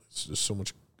now, it's just so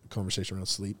much conversation around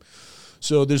sleep.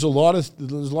 So there's a lot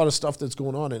of stuff that's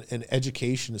going on, and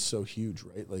education is so huge,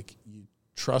 right? Like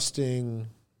trusting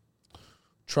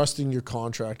your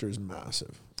contractor is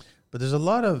massive. But there's a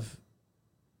lot of,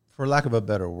 for lack of a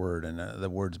better word, and the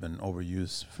word's been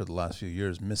overused for the last few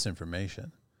years,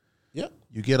 misinformation. Yeah.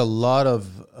 You get a lot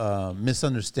of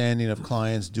misunderstanding of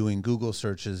clients doing Google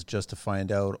searches just to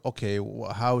find out, okay,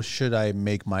 how should I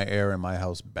make my air in my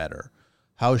house better?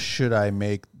 How should I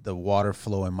make the water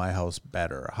flow in my house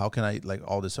better? How can I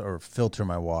all this, or filter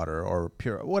my water, or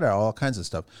pure, whatever, all kinds of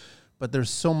stuff. But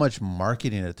there's so much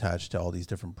marketing attached to all these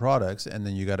different products, and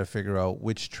then you got to figure out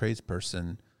which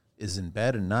tradesperson is in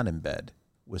bed and not in bed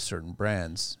with certain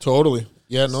brands. Totally.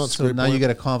 Yeah, no, it's so great now point. You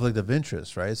get a conflict of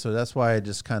interest, right? So that's why I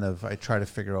try to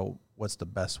figure out what's the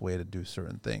best way to do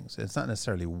certain things. It's not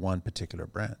necessarily one particular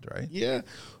brand, right? Yeah.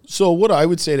 So what I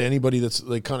would say to anybody that's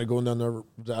like kind of going down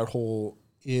that hole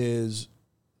is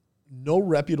no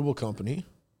reputable company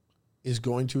is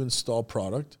going to install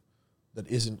product that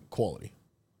isn't quality.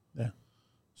 Yeah.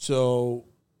 So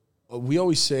we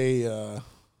always say,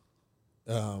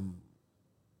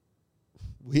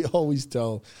 we always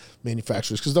tell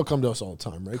manufacturers, because they'll come to us all the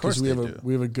time, right? Because we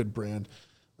have a good brand,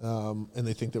 and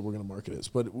they think that we're going to market it.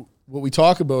 But what we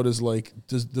talk about is like,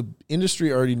 does the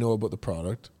industry already know about the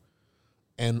product,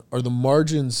 and are the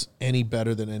margins any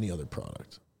better than any other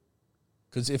product?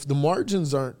 Because if the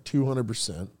margins aren't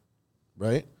 200%,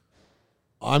 right,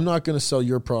 I'm not going to sell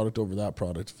your product over that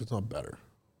product if it's not better.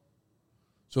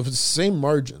 So if it's the same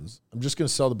margins, I'm just going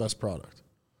to sell the best product.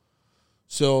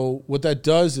 So what that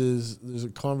does is there's a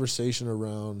conversation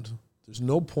around there's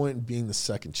no point in being the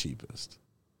second cheapest.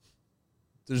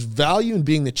 There's value in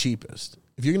being the cheapest.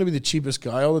 If you're going to be the cheapest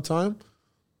guy all the time,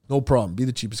 no problem. Be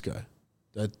the cheapest guy.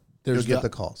 You'll get the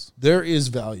calls. There is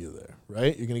value there,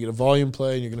 right? You're going to get a volume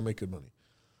play and you're going to make good money.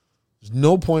 There's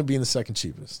no point being the second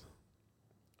cheapest.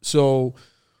 So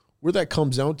where that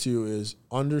comes out to is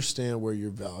understand where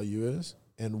your value is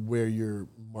and where your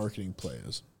marketing play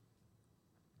is.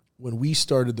 When we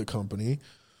started the company,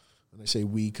 and I say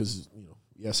we because,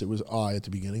 yes, it was I at the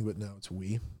beginning, but now it's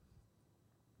we.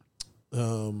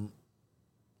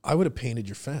 I would have painted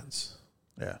your fence.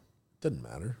 Yeah. Doesn't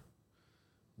matter.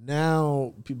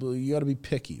 Now, people, you got to be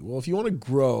picky. Well, if you want to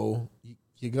grow,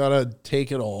 you got to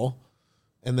take it all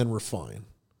and then refine.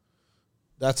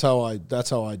 That's how I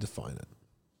define it,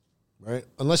 right?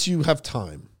 Unless you have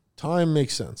time. Time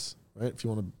makes sense, right? If you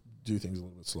want to do things a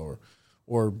little bit slower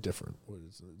or different.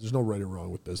 There's no right or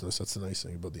wrong with business. That's the nice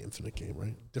thing about the infinite game,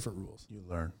 right? Different rules. You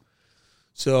learn.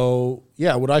 So,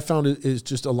 yeah, what I found is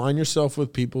just align yourself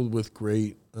with people with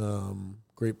great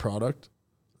product,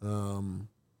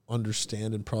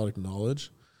 understand and product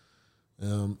knowledge,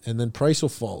 and then price will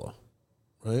follow,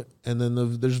 right? And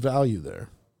then there's value there.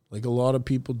 Like a lot of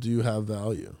people do have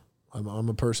value. I'm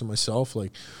a person myself.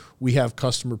 Like we have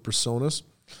customer personas.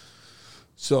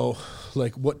 So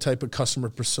like what type of customer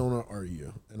persona are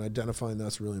you? And identifying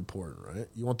that's really important, right?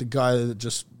 You want the guy that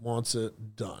just wants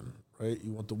it done, right?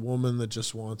 You want the woman that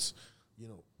just wants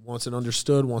it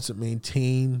understood, wants it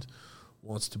maintained,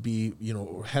 wants to be,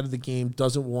 ahead of the game,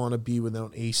 doesn't want to be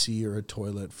without AC or a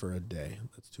toilet for a day.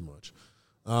 That's too much.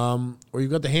 Or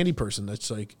you've got the handy person that's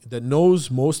like, that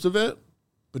knows most of it,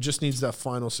 but just needs that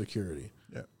final security.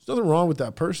 Yeah. There's nothing wrong with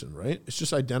that person, right? It's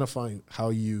just identifying how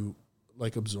you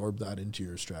like absorb that into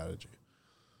your strategy.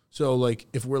 So like,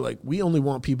 if we're like, we only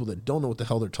want people that don't know what the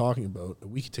hell they're talking about,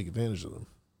 we can take advantage of them.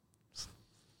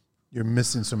 You're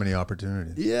missing so many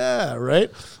opportunities. Yeah,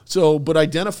 right. So, but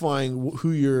identifying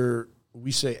who you're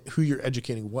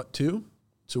educating what to.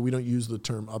 So we don't use the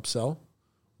term upsell,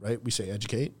 right? We say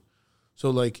educate. So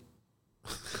like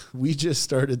we just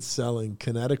started selling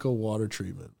Connecticut water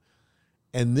treatment.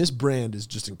 And this brand is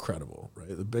just incredible, right?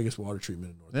 The biggest water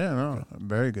treatment in North America. Yeah, no,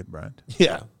 very good brand.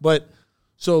 Yeah, but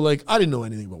so like I didn't know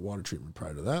anything about water treatment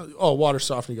prior to that. Oh, water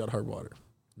softening, got hard water.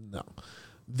 No.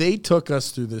 They took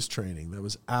us through this training that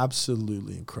was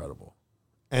absolutely incredible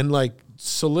and like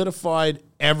solidified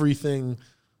everything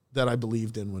that I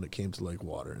believed in when it came to like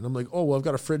water. And I'm like, oh, well, I've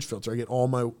got a fridge filter.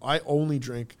 I only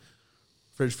drink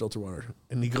fridge filter water.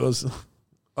 And he goes,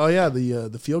 oh yeah,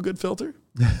 the feel good filter.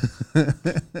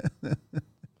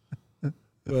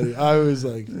 But I was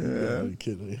like, are you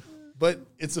kidding me? But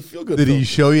it's a feel good. Did he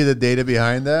show you the data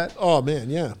behind that? Oh man,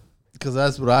 yeah. Because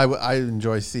that's what I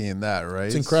enjoy seeing that, right?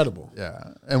 It's incredible.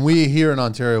 Yeah. And we here in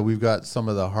Ontario, we've got some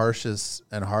of the harshest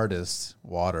and hardest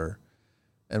water,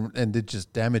 and it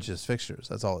just damages fixtures.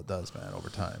 That's all it does, man, over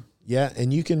time. Yeah,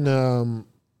 and you can,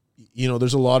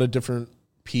 there's a lot of different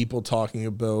people talking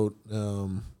about,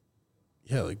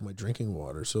 like my drinking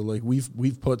water. So like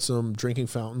we've put some drinking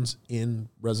fountains in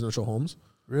residential homes.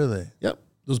 Really? Yep.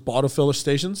 Those bottle filler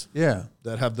stations. Yeah.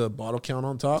 That have the bottle count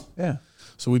on top. Yeah.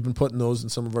 So we've been putting those in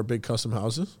some of our big custom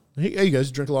houses. Hey, you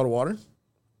guys drink a lot of water?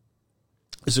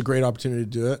 It's a great opportunity to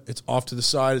do it. It's off to the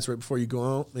side. It's right before you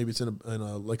go out. Maybe it's in a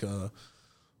not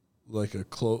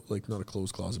a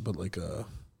closed closet, but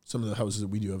some of the houses that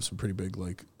we do have some pretty big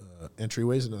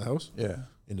entryways into the house. Yeah.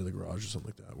 Into the garage or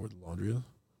something like that, where the laundry is.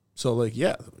 So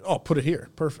put it here.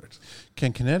 Perfect.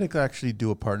 Can Kinetic actually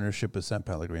do a partnership with San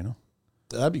Pellegrino?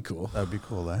 That'd be cool. That'd be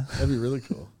cool, eh? That'd be really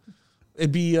cool.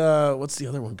 It'd be what's the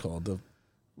other one called?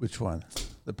 Which one?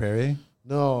 The Perrier?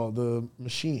 No, the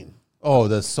machine. Oh,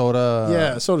 the soda.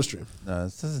 Yeah, SodaStream. No,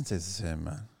 it doesn't taste the same,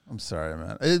 man. I'm sorry,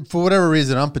 man. For whatever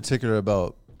reason, I'm particular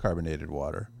about carbonated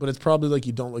water. But it's probably like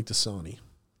you don't like Dasani.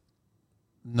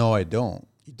 No, I don't.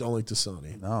 You don't like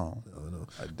Dasani. No,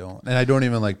 I don't. And I don't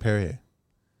even like Perrier.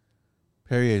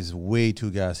 Perrier is way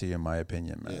too gassy in my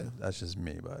opinion, man. Yeah. That's just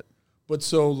me, But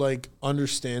so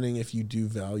understanding if you do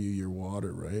value your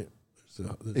water, right?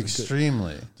 There's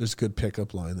extremely. There's a good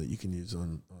pickup line that you can use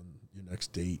on your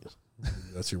next date.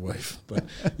 That's your wife. But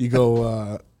you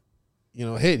go,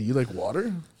 hey, do you like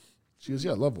water? She goes,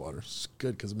 yeah, I love water. It's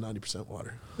good because I'm 90%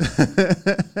 water.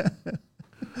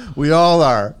 We all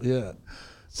are. Yeah.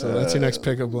 So that's your next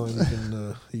pickup line.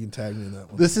 You can tag me in that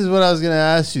one. This is what I was going to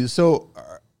ask you. So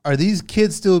are these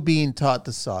kids still being taught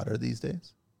to solder these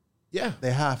days? Yeah.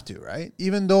 They have to, right?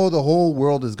 Even though the whole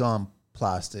world has gone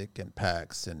plastic and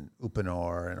PEX and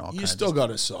Uponor and all kinds of stuff. You still got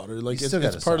to solder.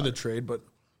 It's part of the trade, but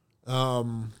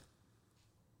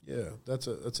that's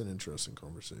an interesting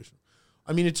conversation.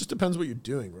 I mean, it just depends what you're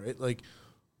doing, right?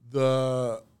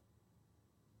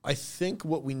 I think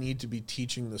what we need to be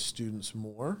teaching the students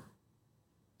more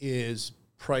is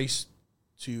price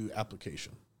to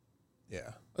application.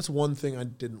 Yeah. That's one thing I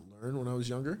didn't learn when I was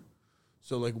younger.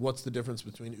 So, what's the difference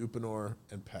between Uponor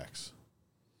and PEX?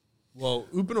 Well,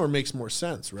 Uponor makes more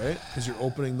sense, right? Because you're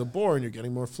opening the bore and you're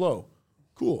getting more flow.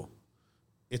 Cool.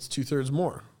 It's 2/3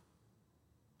 more.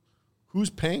 Who's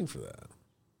paying for that?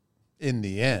 In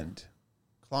the end,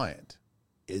 client.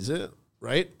 Is it?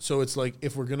 Right? So it's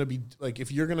if we're going to be,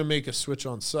 if you're going to make a switch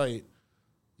on site,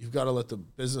 you've got to let the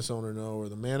business owner know or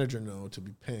the manager know to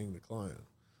be paying the client.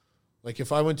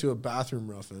 If I went to a bathroom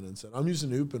rough-in and said, I'm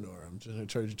using Uponor, I'm just going to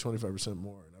charge you 25%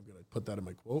 more, and I'm going to put that in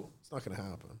my quote, it's not going to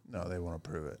happen. No, they won't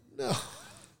approve it. No.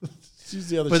 Use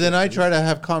the other but then I try to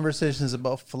have conversations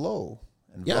about flow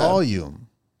and volume.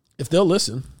 If they'll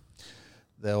listen.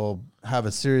 They'll have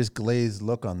a serious glazed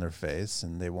look on their face,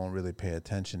 and they won't really pay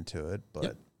attention to it.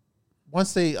 But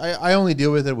once I only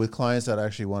deal with it with clients that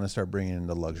actually want to start bringing in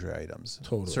the luxury items.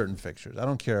 Totally. Certain fixtures. I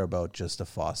don't care about just a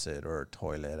faucet or a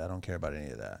toilet. I don't care about any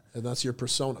of that. And that's your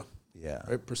persona. Yeah.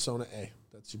 Right? Persona A.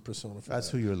 That's your persona. That's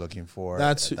who you're looking for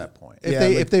at that point.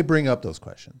 If they bring up those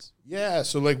questions. Yeah.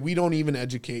 So we don't even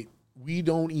educate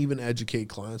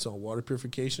clients on water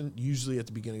purification, usually at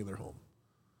the beginning of their home.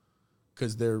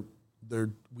 Because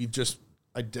we've just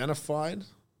identified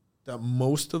that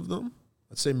most of them,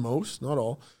 let's say most, not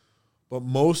all, but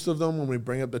most of them, when we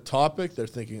bring up the topic, they're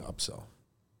thinking upsell.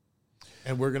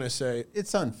 And we're going to say...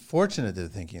 It's unfortunate they're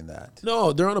thinking that.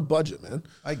 No, they're on a budget, man.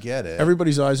 I get it.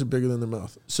 Everybody's eyes are bigger than their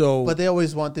mouth. But they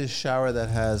always want this shower that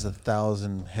has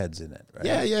 1,000 heads in it, right?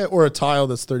 Yeah. Or a tile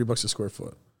that's $30 a square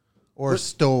foot. Or a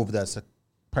stove that's the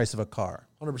price of a car.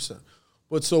 100%.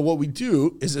 But so what we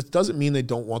do is it doesn't mean they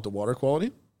don't want the water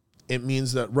quality. It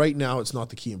means that right now it's not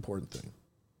the key important thing.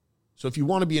 So if you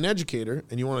want to be an educator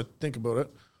and you want to think about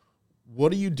it,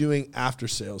 what are you doing after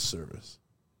sales service?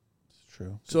 It's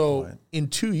true. So in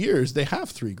 2 years, they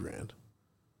have $3,000.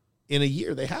 In a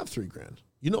year, they have $3,000.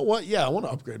 You know what? Yeah, I want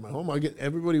to upgrade my home.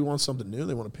 Everybody wants something new.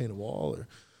 They want to paint a wall or,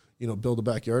 build a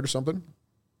backyard or something.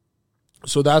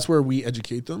 So that's where we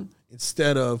educate them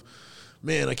instead of,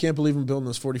 man, I can't believe I'm building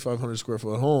this 4,500 square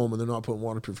foot home and they're not putting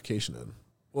water purification in.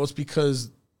 Well, it's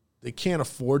because they can't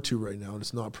afford to right now and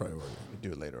it's not priority. We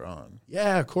do it later on.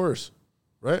 Yeah, of course.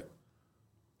 Right?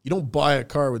 You don't buy a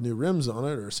car with new rims on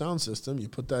it or a sound system. You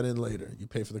put that in later. You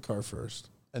pay for the car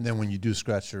first. And then when you do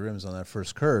scratch your rims on that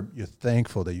first curb, you're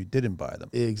thankful that you didn't buy them.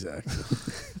 Exactly.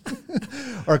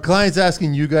 Are clients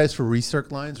asking you guys for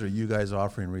recirc lines, or are you guys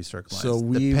offering recirc lines? So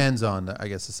depends on, I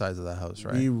guess, the size of the house,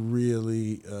 right? We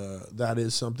really, that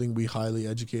is something we highly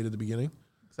educate at the beginning.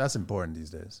 That's important these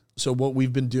days. So what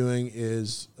we've been doing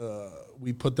is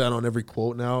we put that on every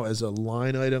quote now as a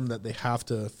line item that they have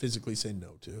to physically say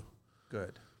no to.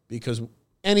 Good. Because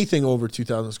anything over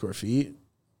 2,000 square feet,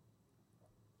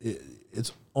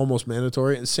 it's almost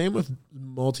mandatory. And same with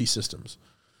multi-systems.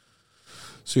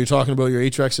 So you're talking about your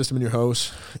HVAC system in your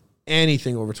house,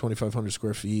 anything over 2,500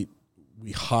 square feet,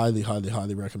 we highly, highly,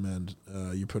 highly recommend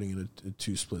you're putting in a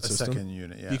two-split system. A second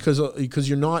unit, yeah. Because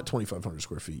you're not 2,500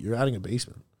 square feet. You're adding a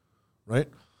basement, right?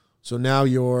 So now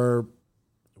you're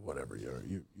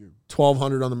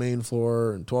 1,200 on the main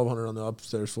floor and 1,200 on the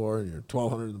upstairs floor, and you're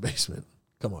 1,200 in the basement.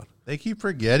 Come on. They keep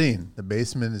forgetting the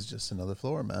basement is just another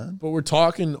floor, man. But we're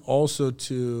talking also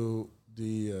to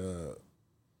the,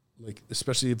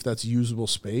 especially if that's usable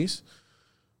space.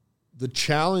 The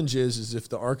challenge is if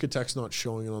the architect's not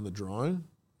showing it on the drawing,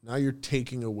 now you're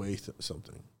taking away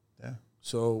something. Yeah.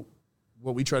 So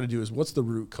what we try to do is, what's the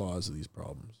root cause of these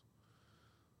problems?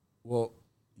 Well,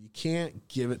 you can't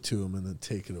give it to them and then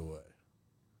take it away.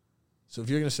 So if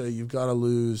you're going to say you've got to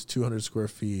lose 200 square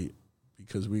feet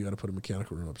because we got to put a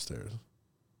mechanical room upstairs,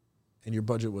 and your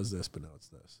budget was this, but now it's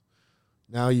this.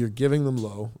 Now you're giving them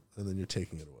low, and then you're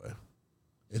taking it away.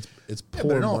 It's poor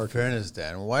but in all marketing. fairness,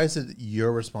 Dan, why is it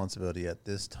your responsibility at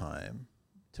this time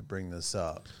to bring this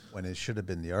up when it should have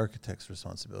been the architect's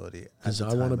responsibility? Because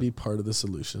I want to be part of the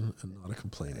solution and not a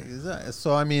complainer. Exactly.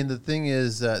 So, I mean, the thing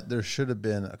is that there should have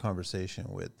been a conversation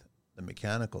with the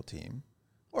mechanical team.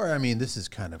 Or, I mean, this is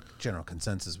kind of general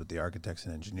consensus with the architects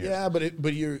and engineers. Yeah,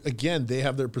 but you're, again, they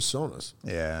have their personas.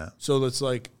 Yeah. So it's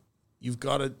like, you've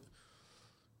got to,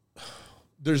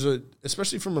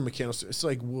 especially from a mechanical, it's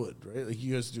like wood, right? Like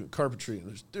you guys do carpentry,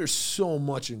 and there's so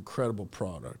much incredible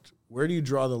product. Where do you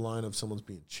draw the line of someone's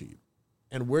being cheap?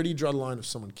 And where do you draw the line if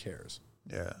someone cares?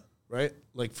 Yeah. Right?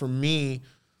 Like for me,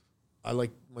 I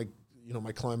like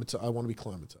my climate, I want to be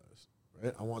climatized,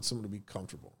 right? I want someone to be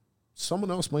comfortable.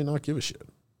 Someone else might not give a shit.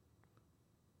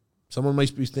 Someone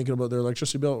might be thinking about their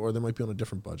electricity bill, or they might be on a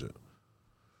different budget.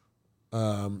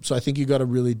 So I think you got to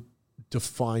really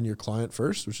define your client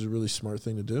first, which is a really smart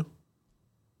thing to do.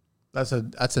 That's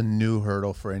a new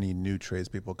hurdle for any new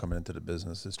tradespeople coming into the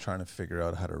business, is trying to figure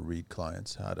out how to read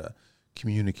clients, how to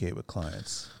communicate with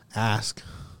clients. Ask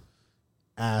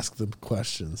them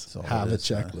questions. Have a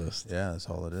checklist. Yeah, that's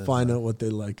all it is. Find out what they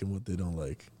like and what they don't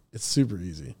like. It's super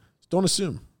easy. Don't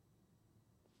assume.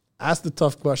 Ask the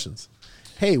tough questions.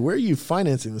 Hey, where are you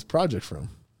financing this project from?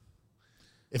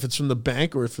 If it's from the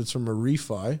bank or if it's from a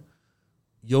refi,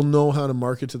 you'll know how to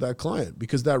market to that client,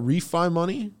 because that refi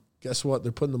money, guess what?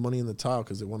 They're putting the money in the tile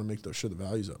because they want to make sure the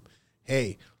value's up.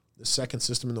 Hey, the second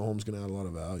system in the home is going to add a lot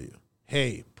of value.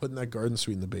 Hey, putting that garden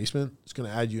suite in the basement is going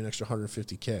to add you an extra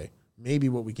 $150K. Maybe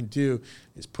what we can do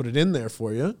is put it in there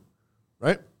for you,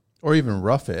 right? Or even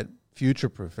rough it,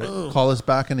 future-proof it. Call us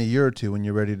back in a year or two when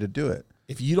you're ready to do it.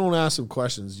 If you don't ask them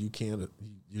questions, you can't.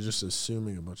 You're just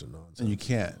assuming a bunch of nonsense. And you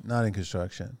can't. Not in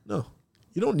construction. No,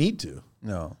 you don't need to.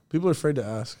 No. People are afraid to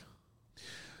ask.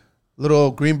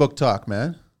 Little green book talk,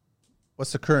 man.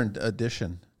 What's the current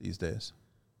edition these days?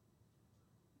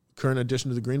 Current edition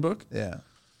to the Green Book? Yeah.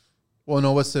 Well,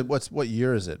 no. What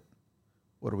year is it?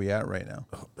 What are we at right now?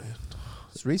 Oh man,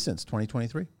 it's recent. It's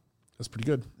 2023. That's pretty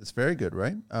good. It's very good,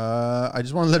 right? I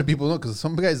just want to let people know, because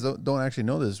some guys don't actually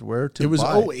know this. Where to? It was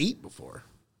buy. 08 before.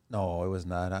 No, it was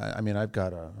not. I mean, I've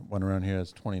got one around here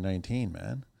that's 2019,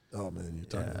 man. Oh man, you're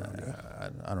talking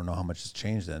about I don't know how much has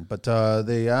changed then, but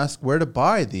they asked where to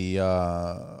buy the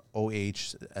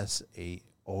OHSAO,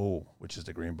 which is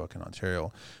the Green Book in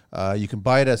Ontario. You can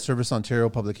buy it at Service Ontario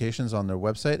Publications on their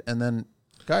website. And then,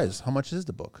 guys, how much is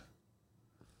the book?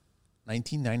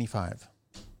 $19.95.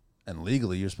 And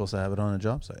legally, you're supposed to have it on a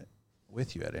job site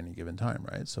with you at any given time,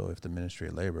 right? So if the Ministry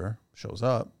of Labor shows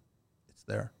up, it's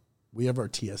there. We have our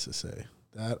TSSA.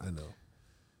 That I know.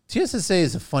 TSSA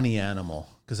is a funny animal,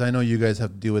 because I know you guys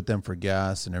have to deal with them for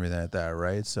gas and everything like that,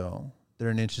 right? So they're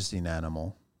an interesting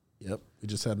animal. Yep. We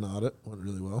just had an audit. Went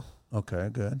really well. Okay,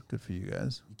 good. Good for you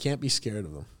guys. You can't be scared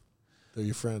of them. They're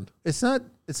your friend. It's not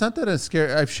that I'm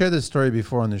scared. I've shared this story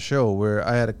before on the show where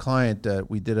I had a client that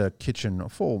we did a kitchen, a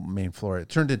full main floor. It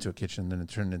turned into a kitchen, then it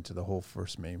turned into the whole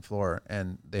first main floor,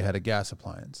 and they had a gas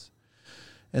appliance.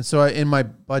 And so in my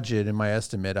budget, in my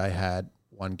estimate, I had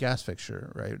one gas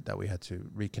fixture, right, that we had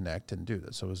to reconnect and do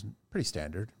this. So it was pretty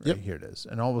standard. Right? Yep. Here it is.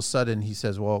 And all of a sudden he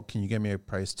says, well, can you get me a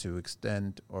price to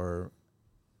extend or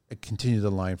continue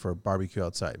the line for a barbecue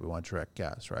outside? We want direct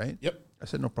gas, right? Yep. I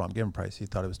said, no problem. Give him a price. He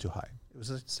thought it was too high. It was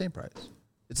the same price.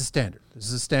 It's a standard. This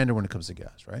is a standard when it comes to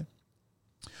gas, right?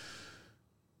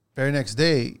 Very next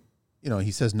day,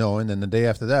 he says no. And then the day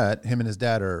after that, him and his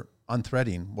dad are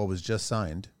unthreading what was just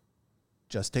signed,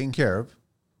 just taken care of,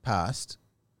 passed.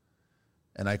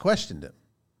 And I questioned him.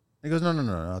 He goes, no,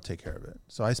 I'll take care of it.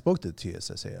 So I spoke to the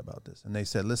TSSA about this. And they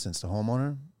said, listen, it's the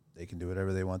homeowner. They can do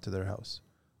whatever they want to their house.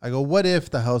 I go, what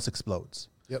if the house explodes?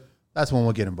 Yep. That's when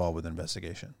we'll get involved with an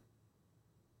investigation.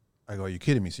 I go, are you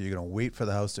kidding me? So you're going to wait for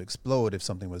the house to explode if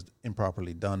something was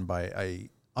improperly done by a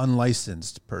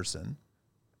unlicensed person,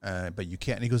 but you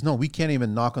can't. And he goes, no, we can't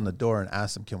even knock on the door and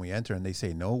ask them, can we enter? And they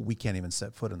say, no, we can't even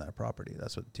set foot on that property.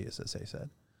 That's what the TSSA said.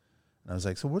 And I was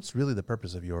like, so what's really the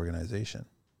purpose of your organization?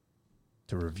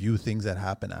 To review things that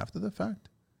happen after the fact?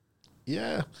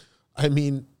 Yeah. I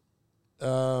mean,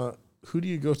 who do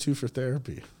you go to for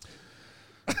therapy?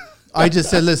 I just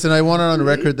said, listen, I want it on the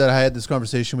record that I had this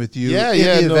conversation with you. In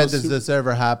the event this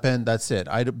ever happened, that's it.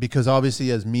 Because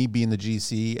obviously, as me being the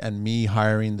GC and me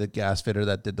hiring the gas fitter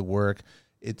that did the work,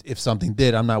 if something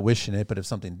did, I'm not wishing it, but if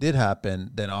something did happen,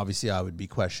 then obviously I would be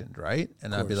questioned, right?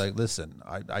 And I'd be like, listen,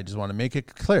 I just want to make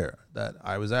it clear that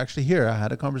I was actually here. I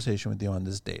had a conversation with you on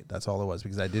this date. That's all it was,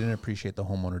 because I didn't appreciate the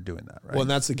homeowner doing that, right? Well, and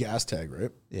that's the gas tag,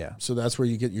 right? Yeah. So that's where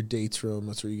you get your dates from.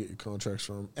 That's where you get your contracts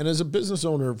from. And as a business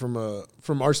owner,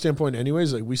 from our standpoint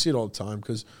anyways, like we see it all the time,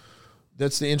 because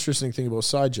that's the interesting thing about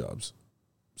side jobs.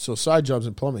 So side jobs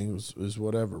in plumbing is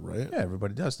whatever, right? Yeah,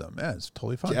 everybody does them. Yeah, it's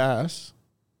totally fine. Gas.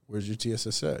 Where's your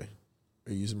TSSA?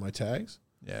 Are you using my tags?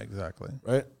 Yeah, exactly.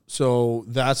 Right? So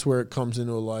that's where it comes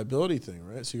into a liability thing,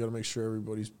 right? So you got to make sure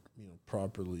everybody's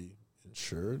properly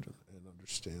insured and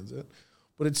understands it.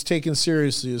 But it's taken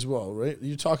seriously as well, right?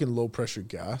 You're talking low pressure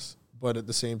gas, but at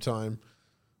the same time,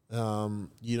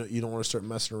 you don't want to start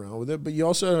messing around with it. But you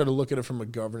also got to look at it from a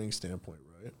governing standpoint,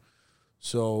 right?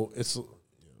 So it's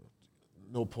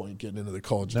no point getting into the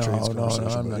college of trades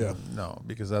conversation. No,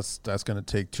 because that's going to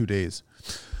take 2 days.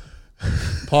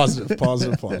 Positive. Dan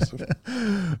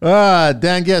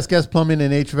Guest Plumbing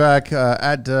and HVAC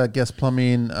at Guest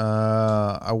Plumbing.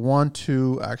 I want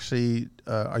to actually,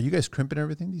 are you guys crimping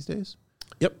everything these days?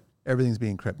 Yep. Everything's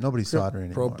being crimped. Nobody's soldering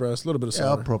anymore. Pro press, a little bit of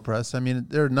solder. Yeah, pro press. I mean,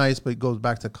 they're nice, but it goes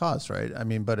back to cost, right? I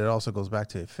mean, but it also goes back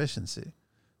to efficiency.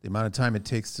 The amount of time it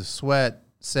takes to sweat,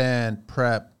 sand,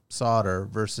 prep, solder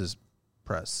versus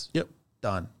press. Yep.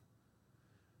 Done.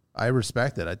 I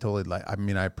respect it. I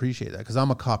appreciate that, because I'm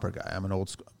a copper guy. I'm an old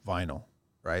school vinyl,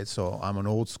 right? So I'm an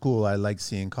old school. I like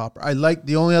seeing copper.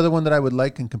 The only other one that I would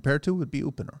like and compare to would be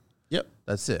Uponor. Yep.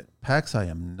 That's it. PEX I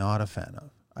am not a fan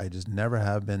of. I just never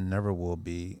have been, never will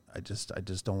be. I just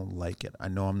don't like it. I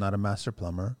know I'm not a master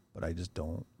plumber, but I just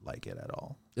don't like it at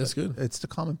all. That's good. It's the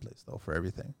commonplace though for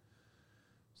everything.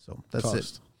 So that's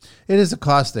cost. It is a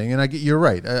cost thing, and you're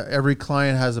right. Every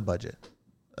client has a budget.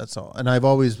 That's all. And I've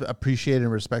always appreciated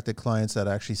and respected clients that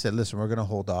actually said, listen, we're going to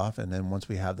hold off. And then once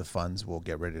we have the funds, we'll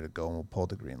get ready to go and we'll pull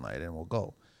the green light and we'll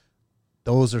go.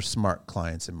 Those are smart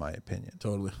clients, in my opinion.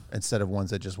 Totally. Instead of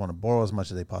ones that just want to borrow as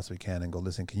much as they possibly can and go,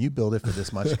 listen, can you build it for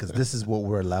this much? Because this is what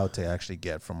we're allowed to actually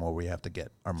get from where we have to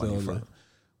get our money from,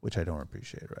 which I don't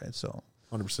appreciate, right? So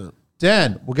 100%.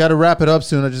 Dan, we got to wrap it up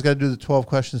soon. I just got to do the 12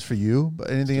 questions for you.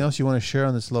 But anything else you want to share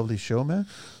on this lovely show, man?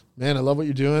 Man, I love what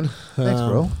you're doing. Thanks,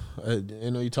 bro. I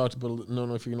know you talked about it. I don't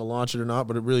know if you're going to launch it or not,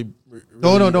 but it really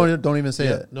no, don't even say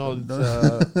it. No,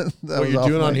 what you're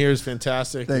doing on here is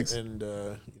fantastic. Thanks. And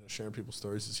sharing people's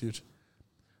stories is huge.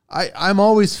 I'm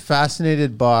always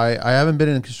fascinated by, I haven't been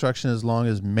in construction as long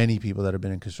as many people that have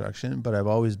been in construction, but I've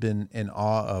always been in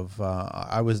awe of,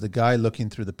 I was the guy looking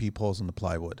through the peepholes in the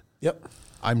plywood. Yep.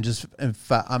 I'm just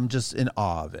in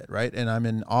awe of it, right? And I'm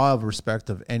in awe of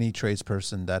respect of any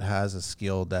tradesperson that has a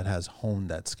skill, that has honed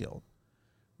that skill,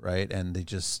 right? And they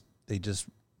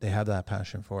have that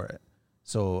passion for it.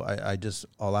 So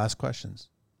I'll ask questions.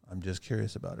 I'm just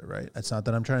curious about it, right? It's not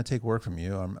that I'm trying to take work from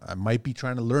you. I might be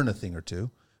trying to learn a thing or two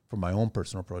for my own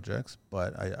personal projects,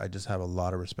 but I just have a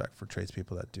lot of respect for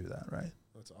tradespeople that do that, right?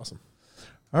 That's awesome.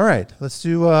 All right, let's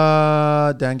do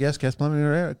Dan Guest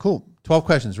Plumbing. Cool. 12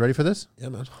 questions. Ready for this? Yeah,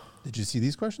 man. Did you see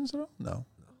these questions at all? No.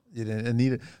 You didn't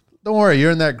need it. Don't worry. You're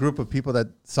in that group of people that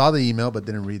saw the email but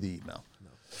didn't read the email. No.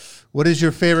 What is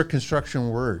your favorite construction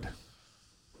word?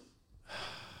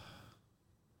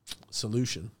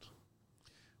 Solution.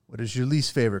 What is your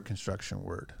least favorite construction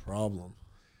word? Problem.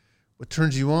 What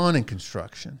turns you on in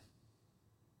construction?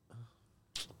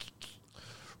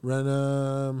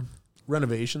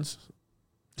 Renovations.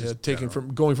 Just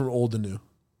Going from old to new.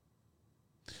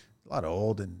 A lot of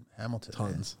old in Hamilton.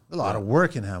 Tons. Man. A lot of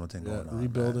work in Hamilton going on.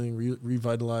 Rebuilding,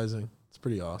 revitalizing. It's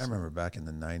pretty awesome. I remember back in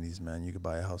the 90s, man, you could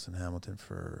buy a house in Hamilton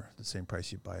for the same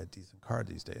price you buy a decent car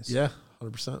these days. Yeah,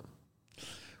 100%.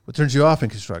 What turns you off in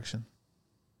construction?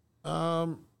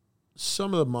 Some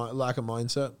of the lack of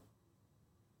mindset.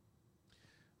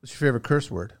 What's your favorite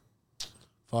curse word?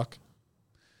 Fuck.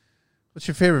 What's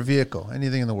your favorite vehicle?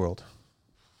 Anything in the world?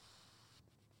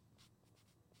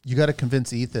 You got to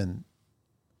convince Ethan.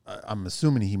 I'm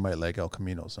assuming he might like El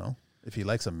Caminos, no? If he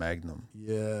likes a Magnum.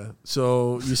 Yeah.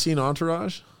 So you seen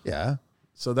Entourage? Yeah.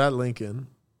 So that Lincoln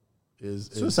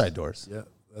is Suicide doors. Yeah,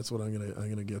 that's what I'm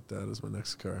gonna get that as my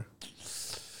next car.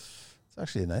 It's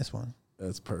actually a nice one.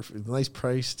 That's perfect. Nice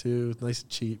price too. Nice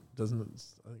and cheap. Doesn't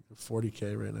I think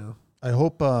 $40K right now. I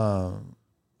hope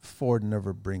Ford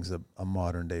never brings a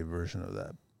modern day version of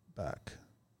that back.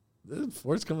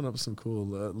 Ford's coming up with some cool.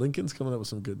 Lincoln's coming up with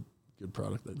some good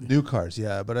product. I think. New cars,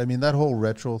 yeah, but I mean that whole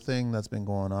retro thing that's been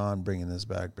going on, bringing this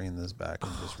back, and just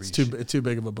it's too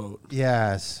big of a boat.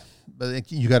 Yes,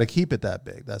 but you got to keep it that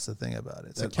big. That's the thing about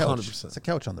it. It's a couch. 100%. It's a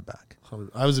couch on the back.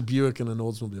 I was a Buick and an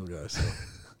Oldsmobile guy. So,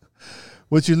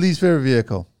 what's your least favorite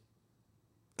vehicle?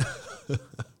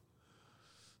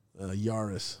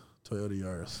 Yaris, Toyota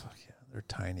Yaris. Fuck yeah, they're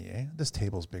tiny, eh? This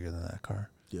table's bigger than that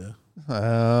car. Yeah.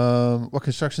 What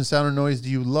construction sound or noise do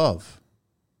you love?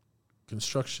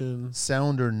 Construction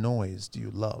sound or noise do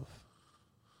you love?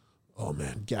 Oh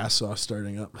man, gas saw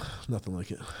starting up. Nothing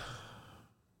like it.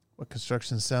 What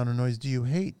construction sound or noise do you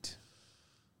hate?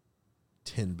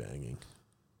 Tin banging.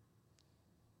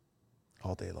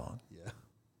 All day long. Yeah.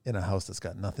 In a house that's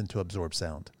got nothing to absorb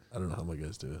sound. I don't know how my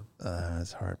guys do it.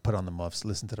 It's hard. Put on the muffs.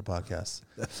 Listen to the podcast.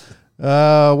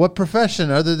 What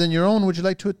profession other than your own would you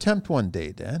like to attempt one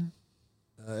day, Dan?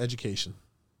 Education.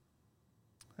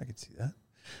 I can see that.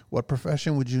 What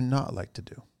profession would you not like to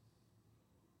do?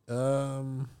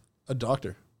 A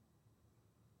doctor.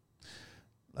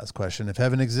 Last question. If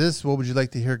heaven exists, what would you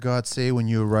like to hear God say when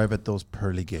you arrive at those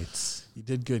pearly gates? You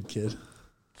did good, kid.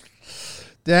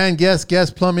 Dan,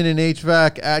 Guest Plumbing and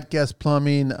HVAC at Guest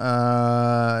Plumbing.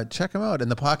 Check him out. And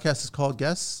the podcast is called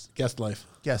Guest Life.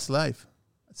 Guest Life.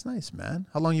 That's nice, man.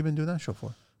 How long you been doing that show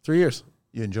for? 3 years.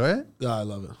 You enjoy it? Yeah, I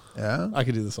love it. Yeah? I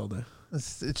could do this all day.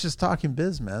 It's just talking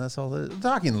biz, man. That's all.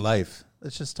 Talking life.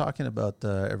 It's just talking about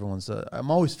everyone's.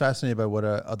 I'm always fascinated by what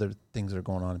other things are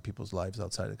going on in people's lives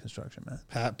outside of construction,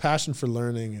 man. Passion for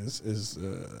learning is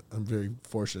I'm very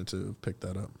fortunate to pick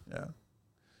that up. Yeah.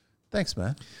 Thanks,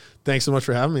 man. Thanks so much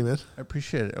for having me, man. I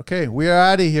appreciate it. Okay, we are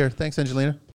out of here. Thanks,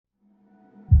 Angelina.